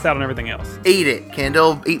I've started us out on everything else? Eat it,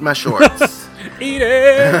 Kendall. Eat my shorts. Eat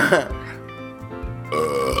it!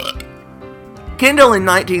 Kendall, in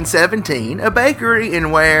 1917, a bakery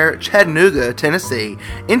in Chattanooga, Tennessee,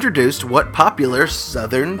 introduced what popular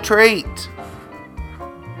Southern treat?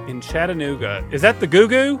 In Chattanooga. Is that the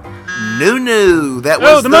Goo-Goo? No. That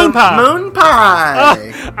was the moon pie. Moon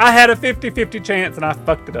pie. I had a 50-50 chance and I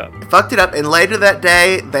fucked it up. And later that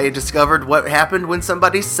day, they discovered what happened when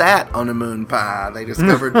somebody sat on a moon pie. They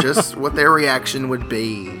discovered just what their reaction would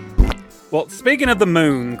be. Well, speaking of the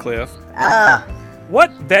moon, Cliff,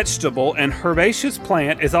 what vegetable and herbaceous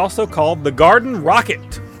plant is also called the garden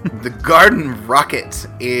rocket? The garden rocket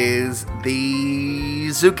is the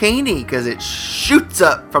zucchini because it shoots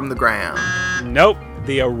up from the ground. Nope,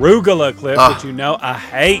 the arugula, Cliff, that you know I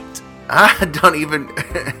hate. I don't even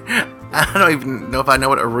know if I know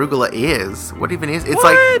what arugula is. What even is?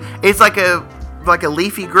 It's like a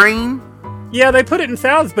leafy green. Yeah, they put it in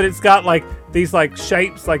salads, but it's got like these like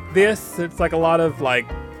shapes like this. It's like a lot of like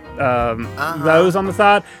those on the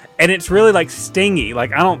side. And it's really like stingy.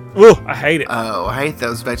 Like I hate it. Oh, I hate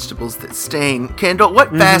those vegetables that sting. Kendall,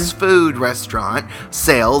 what fast food restaurant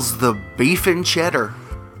sells the beef and cheddar?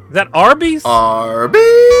 Is that Arby's?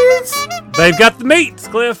 Arby's? They've got the meats,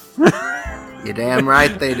 Cliff. You're damn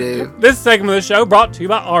right they do. This segment of the show brought to you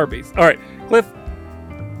by Arby's. All right, Cliff.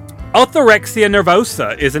 Orthorexia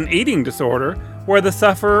nervosa is an eating disorder where the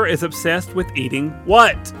sufferer is obsessed with eating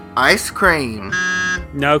what? Ice cream.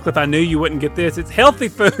 No, Cliff, I knew you wouldn't get this. It's healthy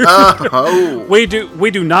food. Oh. We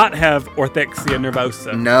do not have orthorexia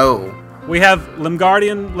nervosa. No. We have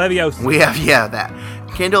Limgardian leviosa. We have, that.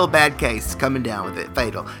 Kendall, bad case, coming down with it,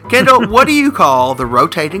 fatal. Kendall, what do you call the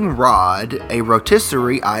rotating rod a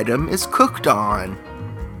rotisserie item is cooked on?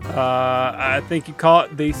 I think you call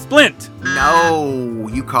it the splint. No,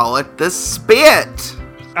 you call it the spit.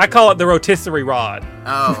 I call it the rotisserie rod.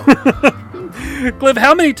 Oh. Cliff,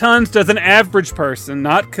 how many tons does an average person,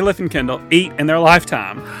 not Cliff and Kendall, eat in their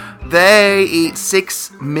lifetime? They eat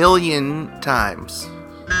 6 million times.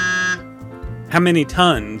 How many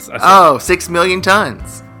tons? 6 million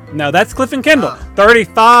tons. No, that's Cliff and Kendall.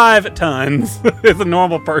 35 tons is a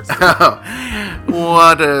normal person.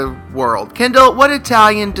 What a world. Kendall, what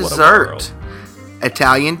Italian dessert?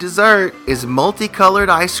 Italian dessert is multicolored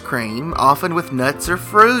ice cream, often with nuts or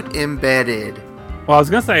fruit embedded. Well, I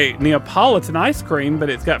was going to say Neapolitan ice cream, but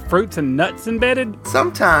it's got fruits and nuts embedded?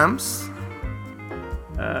 Sometimes.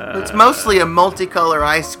 It's mostly a multicolor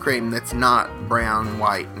ice cream that's not brown,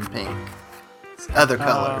 white, and pink. It's other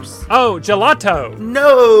colors. Gelato.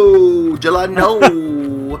 No,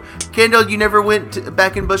 gelato. Kendall, you never went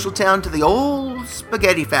back in Busheltown to the old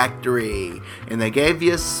spaghetti factory, and they gave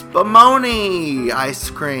you Spumoni ice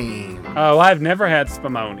cream. Oh, I've never had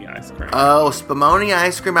Spumoni ice cream. Oh, Spumoni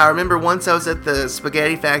ice cream. I remember once I was at the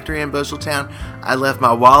spaghetti factory in Busheltown. I left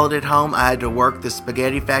my wallet at home. I had to work the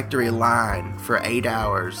spaghetti factory line for 8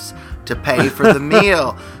 hours to pay for the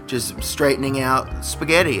meal, just straightening out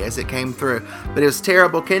spaghetti as it came through. But it was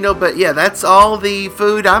terrible, Kendall. But yeah, that's all the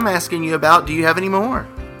food I'm asking you about. Do you have any more?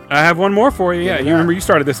 I have one more for you. Yeah, you remember you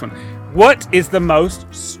started this one. What is the most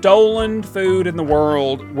stolen food in the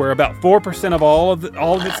world where about 4% of all of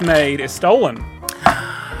it's made is stolen?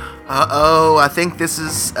 Uh-oh, I think this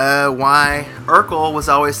is why Urkel was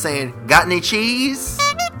always saying, got any cheese?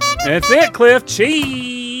 That's it, Cliff.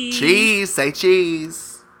 Cheese. Cheese. Say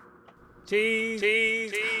cheese.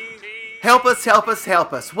 Cheese. Help us.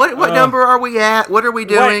 What number are we at? What are we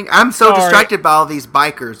doing? I'm so distracted by all these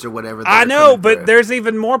bikers or whatever. I know, but there's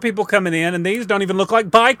even more people coming in, and these don't even look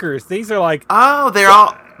like bikers. They're like...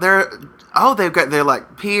 they're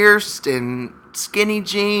like pierced and skinny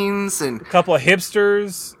jeans and a couple of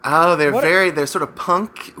hipsters. Oh, they're sort of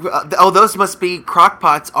punk. Those must be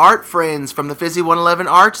Crockpot's art friends from the Fizzy 111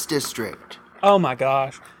 Arts District. Oh my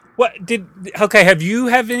gosh. Have you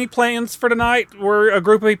have any plans for tonight where a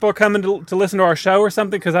group of people are coming to listen to our show or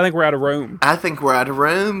something? Because I think we're out of room. I think we're out of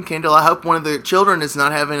room, Kendall. I hope one of the children is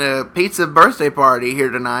not having a pizza birthday party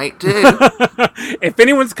here tonight, too. If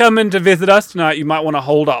anyone's coming to visit us tonight, you might want to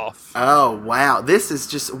hold off. Oh, wow. This is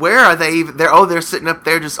just, where are they even? They're sitting up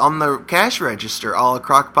there just on the cash register, all of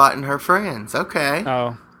Crockpot and her friends. Okay.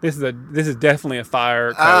 Oh. This is definitely a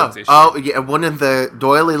fire codes issue. Oh, yeah. One of the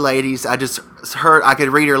doily ladies, I just heard, I could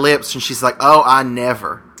read her lips, and she's like, oh, I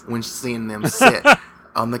never, when seeing them sit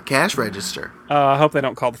on the cash register. I hope they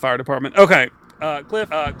don't call the fire department. Okay. Cliff,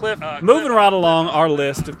 moving right along our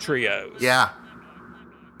list of trios. Yeah.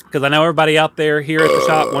 Because I know everybody out there here at the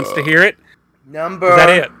shop wants to hear it. Is that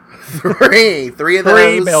it? Three of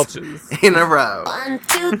those. 3 belches. In a row. 1,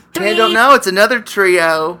 2, 3. I don't know. It's another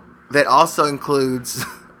trio that also includes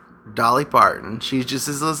Dolly Parton. She just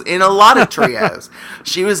is in a lot of trios.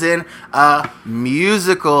 She was in a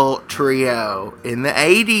musical trio in the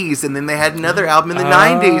 80s, and then they had another album in the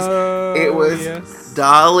 90s. It was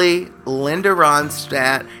Dolly, Linda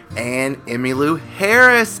Ronstadt, and Emmylou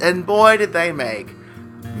Harris, and boy, did they make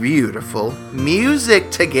beautiful music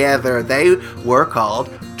together. They were called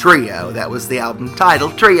Trio. That was the album title,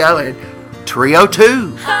 Trio, and Trio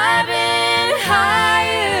 2. I've been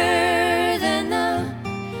higher than the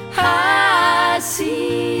high Sierra,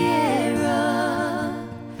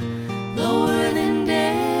 lower than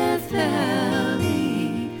Death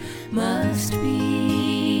Valley must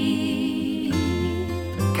be.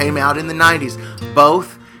 Came out in the 90s.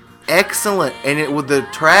 Both excellent. And the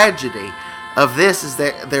tragedy of this is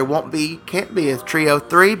that there can't be a Trio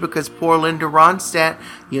 3 because poor Linda Ronstadt,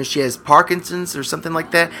 she has Parkinson's or something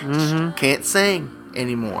like that. She can't sing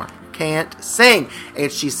anymore. Can't sing.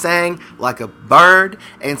 And she sang like a bird.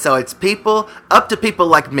 And so it's up to people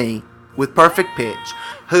like me with perfect pitch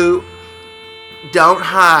who don't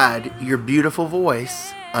hide your beautiful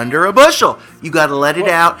voice under a bushel. You got to let it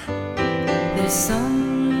out. There's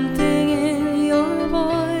something in your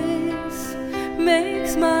voice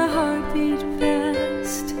makes my heart beat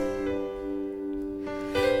fast.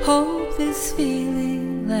 Hope this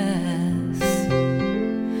feeling lasts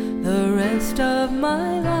the rest of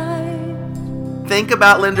my life. Think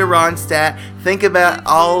about Linda Ronstadt. Think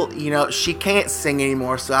about she can't sing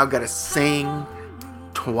anymore, so I've got to sing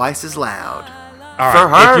twice as loud. All for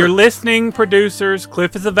right. her. If you're listening, producers,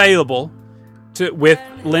 Cliff is available with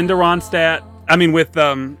Linda Ronstadt.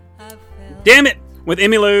 With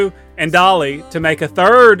Emmylou and Dolly to make a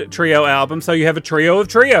third trio album, so you have a trio of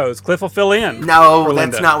trios. Cliff will fill in. No,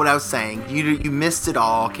 that's not what I was saying. You missed it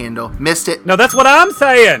all, Kendall. Missed it. No, that's what I'm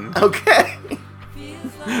saying. Okay.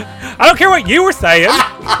 I don't care what you were saying.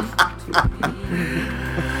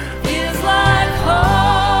 Feels like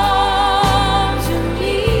home to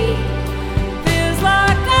me. Feels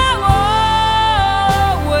like I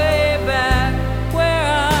walk way back where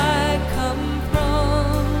I come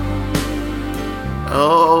from.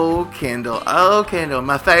 Oh, Kendall.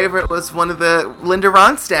 My favorite was one of the Linda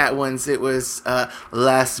Ronstadt ones. It was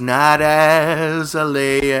Last Night as I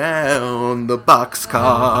Lay on the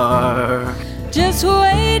Boxcar. Just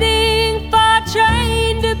waiting for a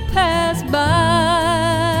train to pass by.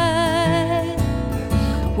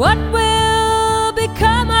 What will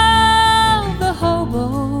become of the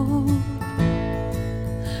hobo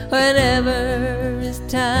whenever his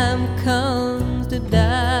time comes to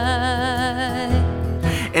die?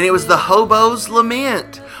 And it was the Hobo's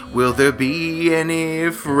Lament. Will there be any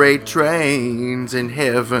freight trains in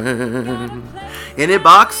heaven? Any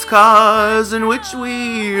boxcars in which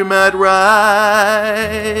we might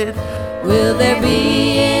ride? Will there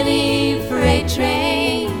be any freight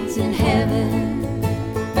trains in heaven?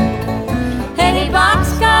 Any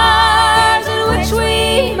boxcars in which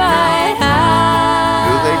we might hide?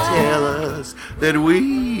 Will they tell us that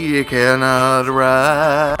we cannot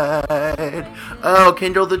ride? Oh,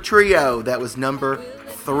 Kendall, the trio. That was number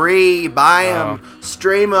 3. Buy them,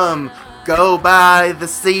 stream them, go buy the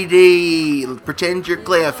CD. Pretend you're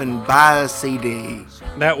Cliff and buy a CD.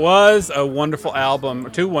 That was a wonderful album,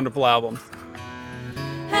 2 wonderful albums.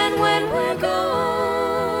 And when we're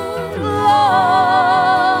gone,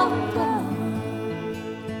 long gone,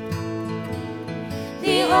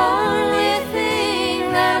 the only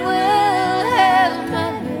thing that will have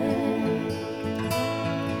mattered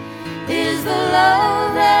is the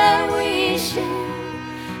love that we share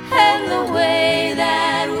and the way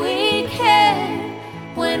that we care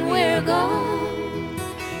when we're gone,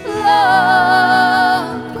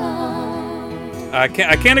 long gone.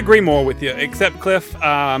 I can't agree more with you. Except Cliff,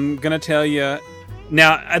 I'm gonna tell you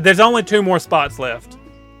now. There's only 2 more spots left,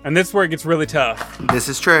 and this is where it gets really tough. This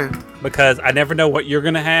is true because I never know what you're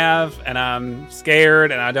gonna have, and I'm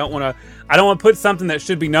scared, and I don't want to put something that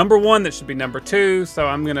should be number 1 that should be number 2. So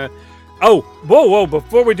I'm gonna. Oh, whoa!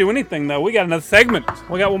 Before we do anything though, we got another segment.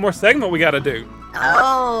 We got one more segment we got to do.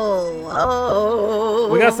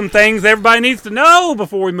 We got some things everybody needs to know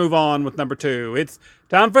before we move on with number 2. It's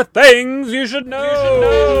time for things you should know.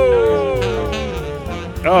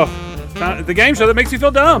 Oh, the game show that makes you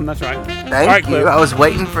feel dumb. That's right. Thank you. Cliff. I was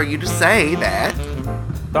waiting for you to say that.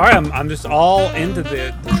 Sorry, I'm just all into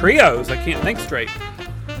the trios. I can't think straight.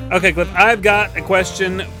 Okay, Cliff, I've got a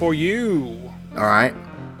question for you. All right.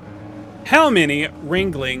 How many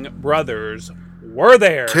Ringling Brothers were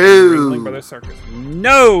there? 2. Ringling Brothers Circus.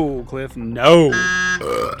 No, Cliff, no.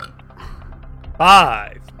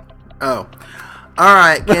 5. Oh. All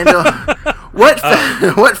right, Kendall.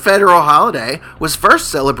 What federal holiday was first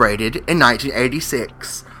celebrated in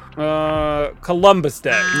 1986? Columbus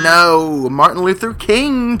Day. No, Martin Luther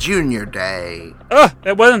King Jr. Day.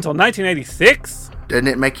 It wasn't until 1986? Didn't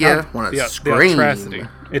it make you want to scream? The atrocity.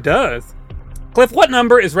 It does. Cliff, what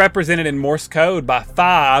number is represented in Morse code by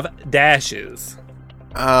 5 dashes?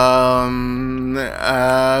 America.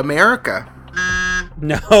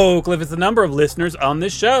 No, Cliff, it's the number of listeners on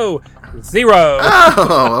this show. 0.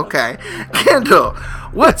 Oh, okay. Kendall,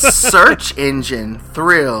 what search engine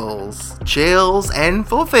thrills, chills, and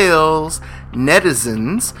fulfills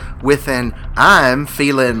netizens with an I'm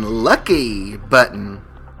feeling lucky button?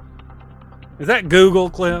 Is that Google,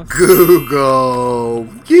 Cliff? Google.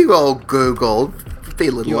 You old Google.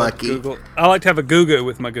 Feeling lucky. Google. I like to have a Google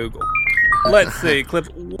with my Google. Let's see, Cliff.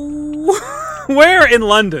 Where in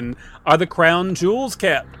London are the crown jewels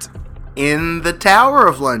kept? In the Tower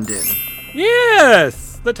of London.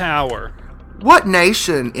 Yes, the Tower. What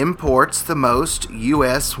nation imports the most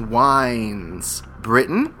U.S. wines?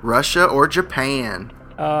 Britain, Russia, or Japan?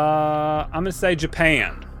 I'm going to say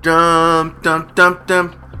Japan. Dum, dum, dum,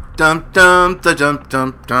 dum. Dum, dum, da, dum,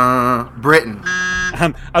 dum, dum. Britain.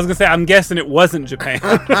 I was going to say, I'm guessing it wasn't Japan.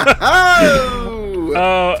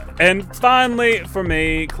 And finally, for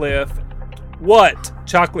me, Cliff, what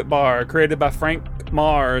chocolate bar created by Frank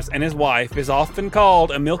Mars and his wife is often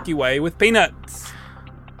called a Milky Way with peanuts?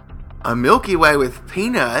 A Milky Way with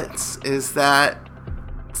peanuts? Is that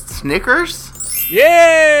Snickers?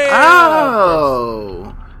 Yeah!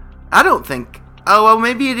 Oh! I don't think... Oh, well,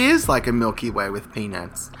 maybe it is like a Milky Way with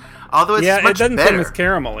peanuts. Although it's much it doesn't better. seem as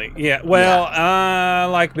caramelly. Yeah, well, I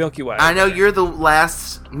like Milky Way. I know you're the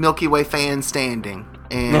last Milky Way fan standing.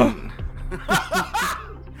 And...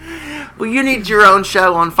 Well, you need your own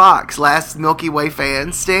show on Fox. Last Milky Way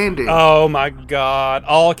fan standing. Oh, my God.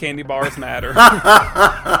 All candy bars matter.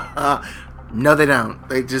 No, they don't.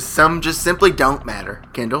 Some just simply don't matter,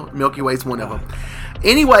 Kendall. Milky Way's one of them.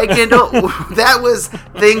 Anyway, Kendall, that was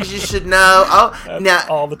things you should know. Now,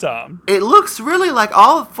 all the time. It looks really like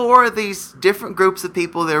all 4 of these different groups of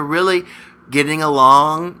people, they're really getting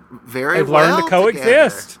along very well. They've learned to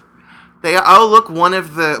coexist. Look, one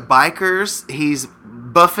of the bikers, he's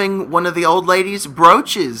buffing one of the old ladies'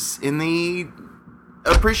 brooches in the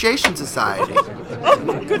Appreciation Society. Oh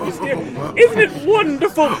my goodness, dear. Isn't it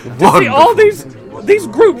wonderful to see all these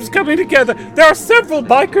groups coming together? There are several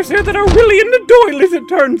bikers here that are really into doilies, it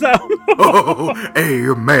turns out. Oh,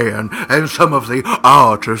 amen. And some of the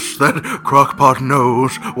artists that Crockpot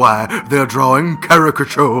knows, why, they're drawing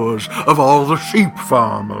caricatures of all the sheep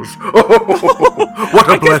farmers. Oh, what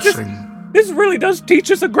a blessing. This really does teach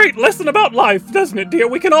us a great lesson about life, doesn't it, dear?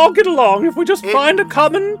 We can all get along if we just find a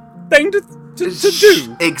common thing to do.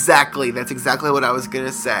 Exactly. That's exactly what I was going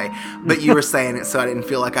to say. But you were saying it, so I didn't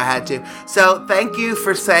feel like I had to. So thank you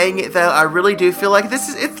for saying it, though. I really do feel like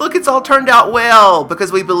it's all turned out well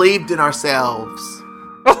because we believed in ourselves.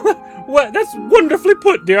 Well, that's wonderfully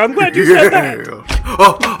put, dear. I'm glad you said that.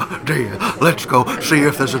 Oh, dear. Let's go see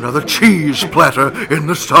if there's another cheese platter in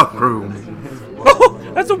the stockroom. Oh,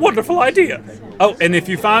 that's a wonderful idea. Oh, and if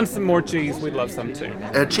you find some more cheese, we'd love some too.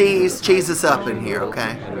 Cheese is up in here,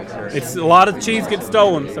 okay? It's a lot of cheese gets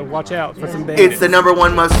stolen, so watch out for some bandits. It's the number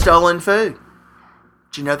 1 most stolen food.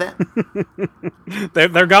 Did you know that?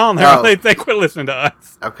 They're gone. They quit listening to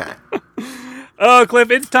us. Okay. Oh, Cliff,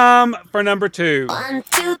 it's time for number 2. 1,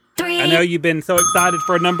 2, 3. I know you've been so excited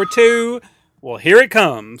for number 2. Well, here it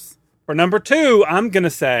comes. For number 2, I'm going to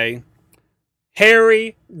say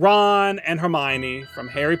Harry, Ron, and Hermione from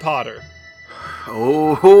Harry Potter.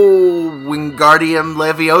 Oh, Wingardium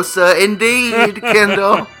Leviosa indeed,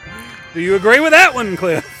 Kendall. Do you agree with that one,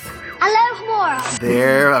 Cliff? Alohomora.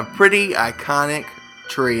 They're a pretty iconic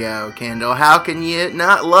trio, Kendall. How can you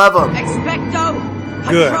not love them? Expecto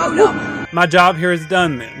Good. Patronum. My job here is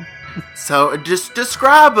done then. So just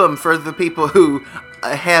describe them for the people who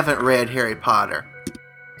haven't read Harry Potter.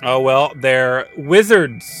 Oh, well, they're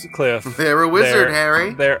wizards, Cliff. They're a wizard,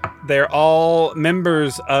 Harry. They're all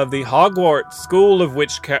members of the Hogwarts School of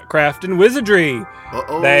Witchcraft and Wizardry.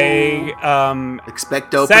 Uh-oh. They,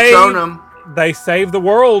 Expecto Patronum. They save the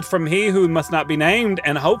world from he who must not be named,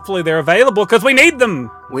 and hopefully they're available, because we need them.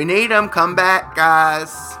 We need them. Come back,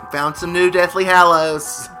 guys. Found some new Deathly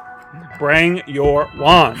Hallows. Bring your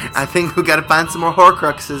wands. I think we got to find some more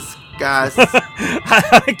Horcruxes, guys.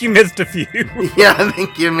 I think you missed a few. Yeah, I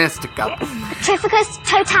think you missed a couple. Petrificus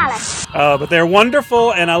totalis. But they're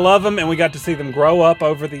wonderful, and I love them, and we got to see them grow up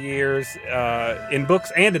over the years in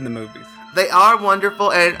books and in the movies. They are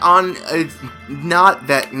wonderful, and on not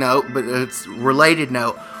that note, but it's related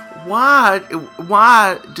note, why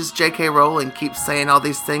does J.K. Rowling keep saying all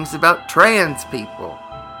these things about trans people?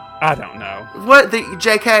 I don't know.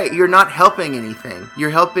 J.K., you're not helping anything.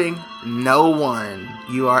 You're helping no one.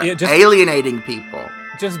 You are just alienating people.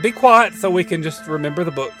 Just be quiet so we can just remember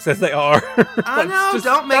the books as they are. I know,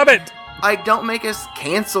 don't make us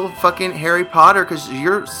cancel fucking Harry Potter because of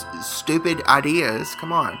your stupid ideas.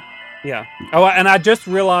 Come on. Yeah. Oh, and I just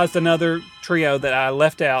realized another trio that I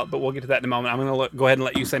left out, but we'll get to that in a moment. I'm going to go ahead and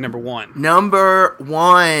let you say number one. Number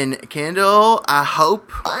one, Kendall, I hope.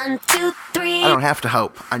 1, 2, 3. I don't have to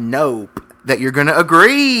hope. I know that you're going to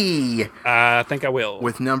agree. I think I will.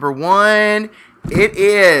 With number one, it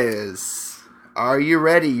is. Are you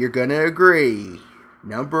ready? You're going to agree.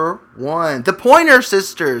 Number one, the Pointer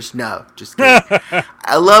Sisters. No, just kidding.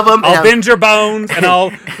 I love them. I'll bend your bones and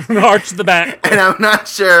I'll arch the back. And I'm not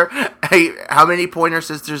sure how many Pointer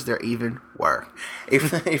Sisters there even were.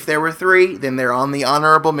 If there were 3, then they're on the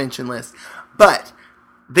honorable mention list. But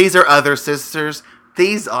these are other sisters.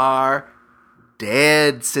 These are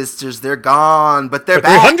dead sisters. They're gone, but they're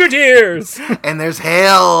back. 300 years. And there's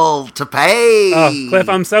hell to pay. Oh, Cliff,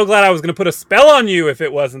 I'm so glad I was going to put a spell on you if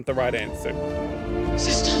it wasn't the right answer.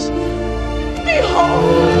 Sisters,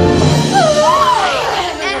 behold!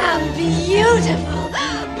 I am beautiful.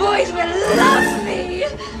 Boys will love me.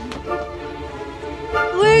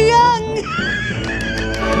 We're young.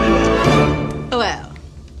 Well,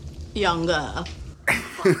 younger.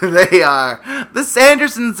 They are the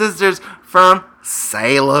Sanderson sisters from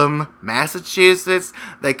Salem, Massachusetts.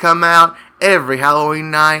 They come out every Halloween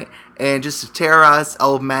night and just to terrorize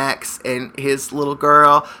old Max and his little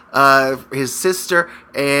girl, his sister,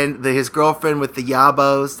 and his girlfriend with the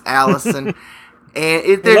yabos, Allison.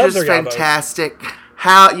 And they're just fantastic.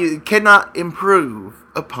 How you cannot improve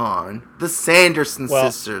upon the Sanderson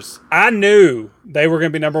sisters. I knew they were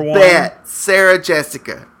going to be number one. Bet, Sarah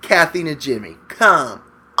Jessica, Kathy and Jimmy. Come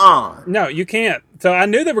on. No, you can't. So I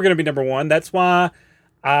knew they were going to be number one. That's why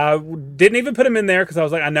I didn't even put them in there because I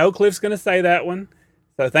was like, I know Cliff's going to say that one.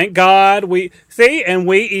 So thank God we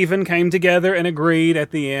even came together and agreed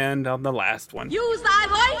at the end on the last one. Use thy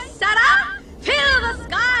voice, Sarah. Fill the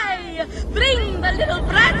sky. Bring the little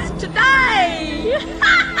brats to die.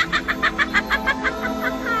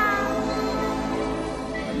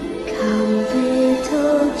 Come,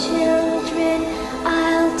 little children,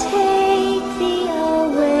 I'll take thee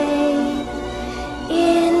away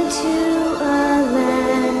into a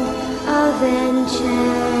land of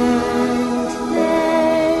enchantment.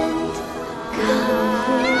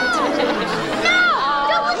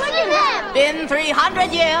 Been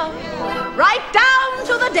 300 years, right down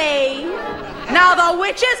to the day. Now the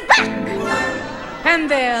witch is back, and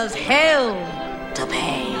there's hell to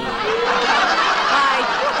pay. I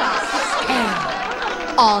put a spell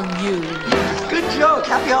on you. Good joke.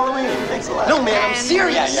 Happy Halloween. Thanks a lot. No, man, I'm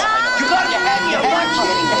serious. Yeah. You got your head. You're not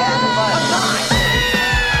kidding. You had fun.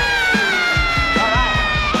 All right.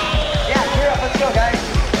 Yeah, cheer up. Let's go, guys.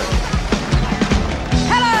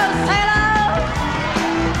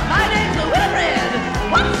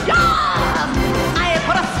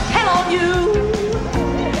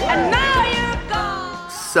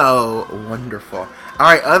 So wonderful. All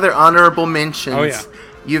right, other honorable mentions. Oh, yeah.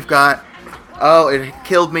 You've got. Oh, it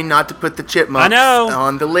killed me not to put the Chipmunks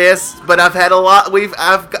on the list, but I've had a lot.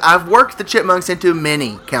 I've worked the Chipmunks into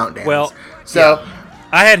many countdowns. Well, so yeah.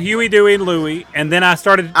 I had Huey, Dewey, and Louie, and then I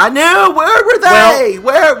started. I knew. Where were they?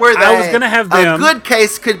 Where were they? I was going to have them. A good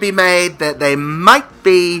case could be made that they might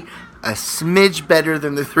be a smidge better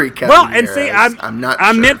than the 3 Caballeros. Well, and see, I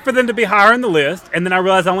sure. meant for them to be higher in the list, and then I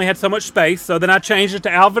realized I only had so much space, so then I changed it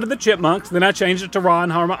to Alvin and the Chipmunks, then I changed it to Ron,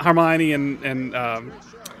 Hermione, and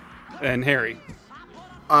Harry.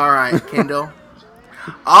 All right, Kendall.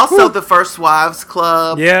 Also, the First Wives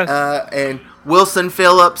Club. Yes. And Wilson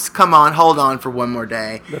Phillips, come on, hold on for one more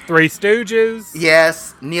day. The Three Stooges.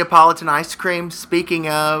 Yes, Neapolitan Ice Cream, speaking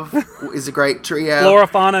of, is a great trio. Flora,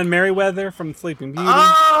 Fauna, and Merriweather from Sleeping Beauty.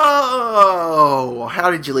 Oh,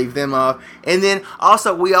 how did you leave them off? And then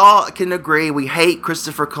also, we all can agree we hate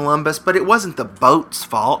Christopher Columbus, but it wasn't the boat's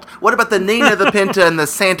fault. What about the Nina, the Pinta, and the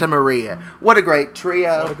Santa Maria? What a great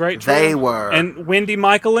trio. What a great trio. They were. And Wendy,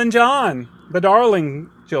 Michael, and John, the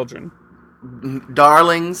Darling children.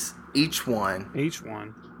 Darlings. Each one. Each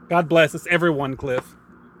one. God bless us, everyone, Cliff.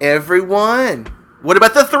 Everyone. What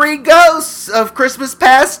about the three ghosts of Christmas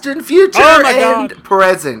past and future and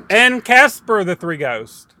present? And Casper, the three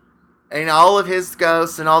ghosts. And all of his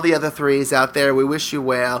ghosts and all the other threes out there, we wish you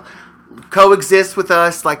well. Coexist with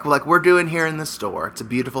us like we're doing here in the store. It's a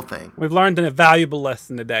beautiful thing. We've learned a valuable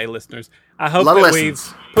lesson today, listeners. I hope that we've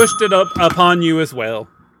pushed it up upon you as well.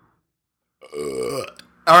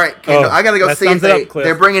 All right, Kendall, I gotta go see if Cliff.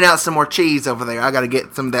 they're bringing out some more cheese over there. I gotta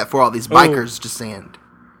get some of that for all these bikers to send.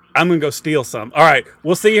 I'm gonna go steal some. All right,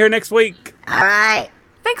 we'll see you here next week. All right.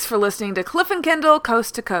 Thanks for listening to Cliff and Kendall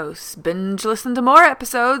Coast to Coast. Binge listen to more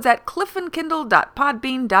episodes at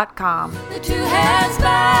cliffandkindle.podbean.com. The truth has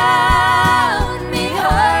bound me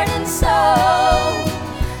heart and soul,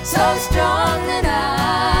 so strong that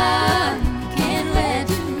I can't let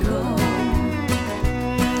you go.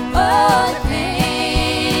 Oh, the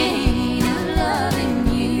pain of loving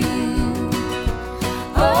you.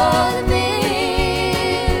 Oh, the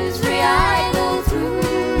misery I go through.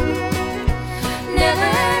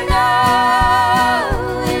 Never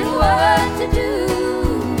knowing what to do.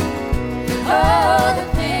 Oh, the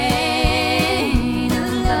pain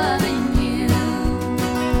of loving you.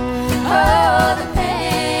 Oh, the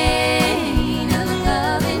pain of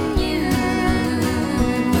loving you.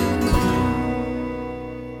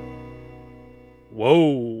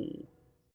 Whoa.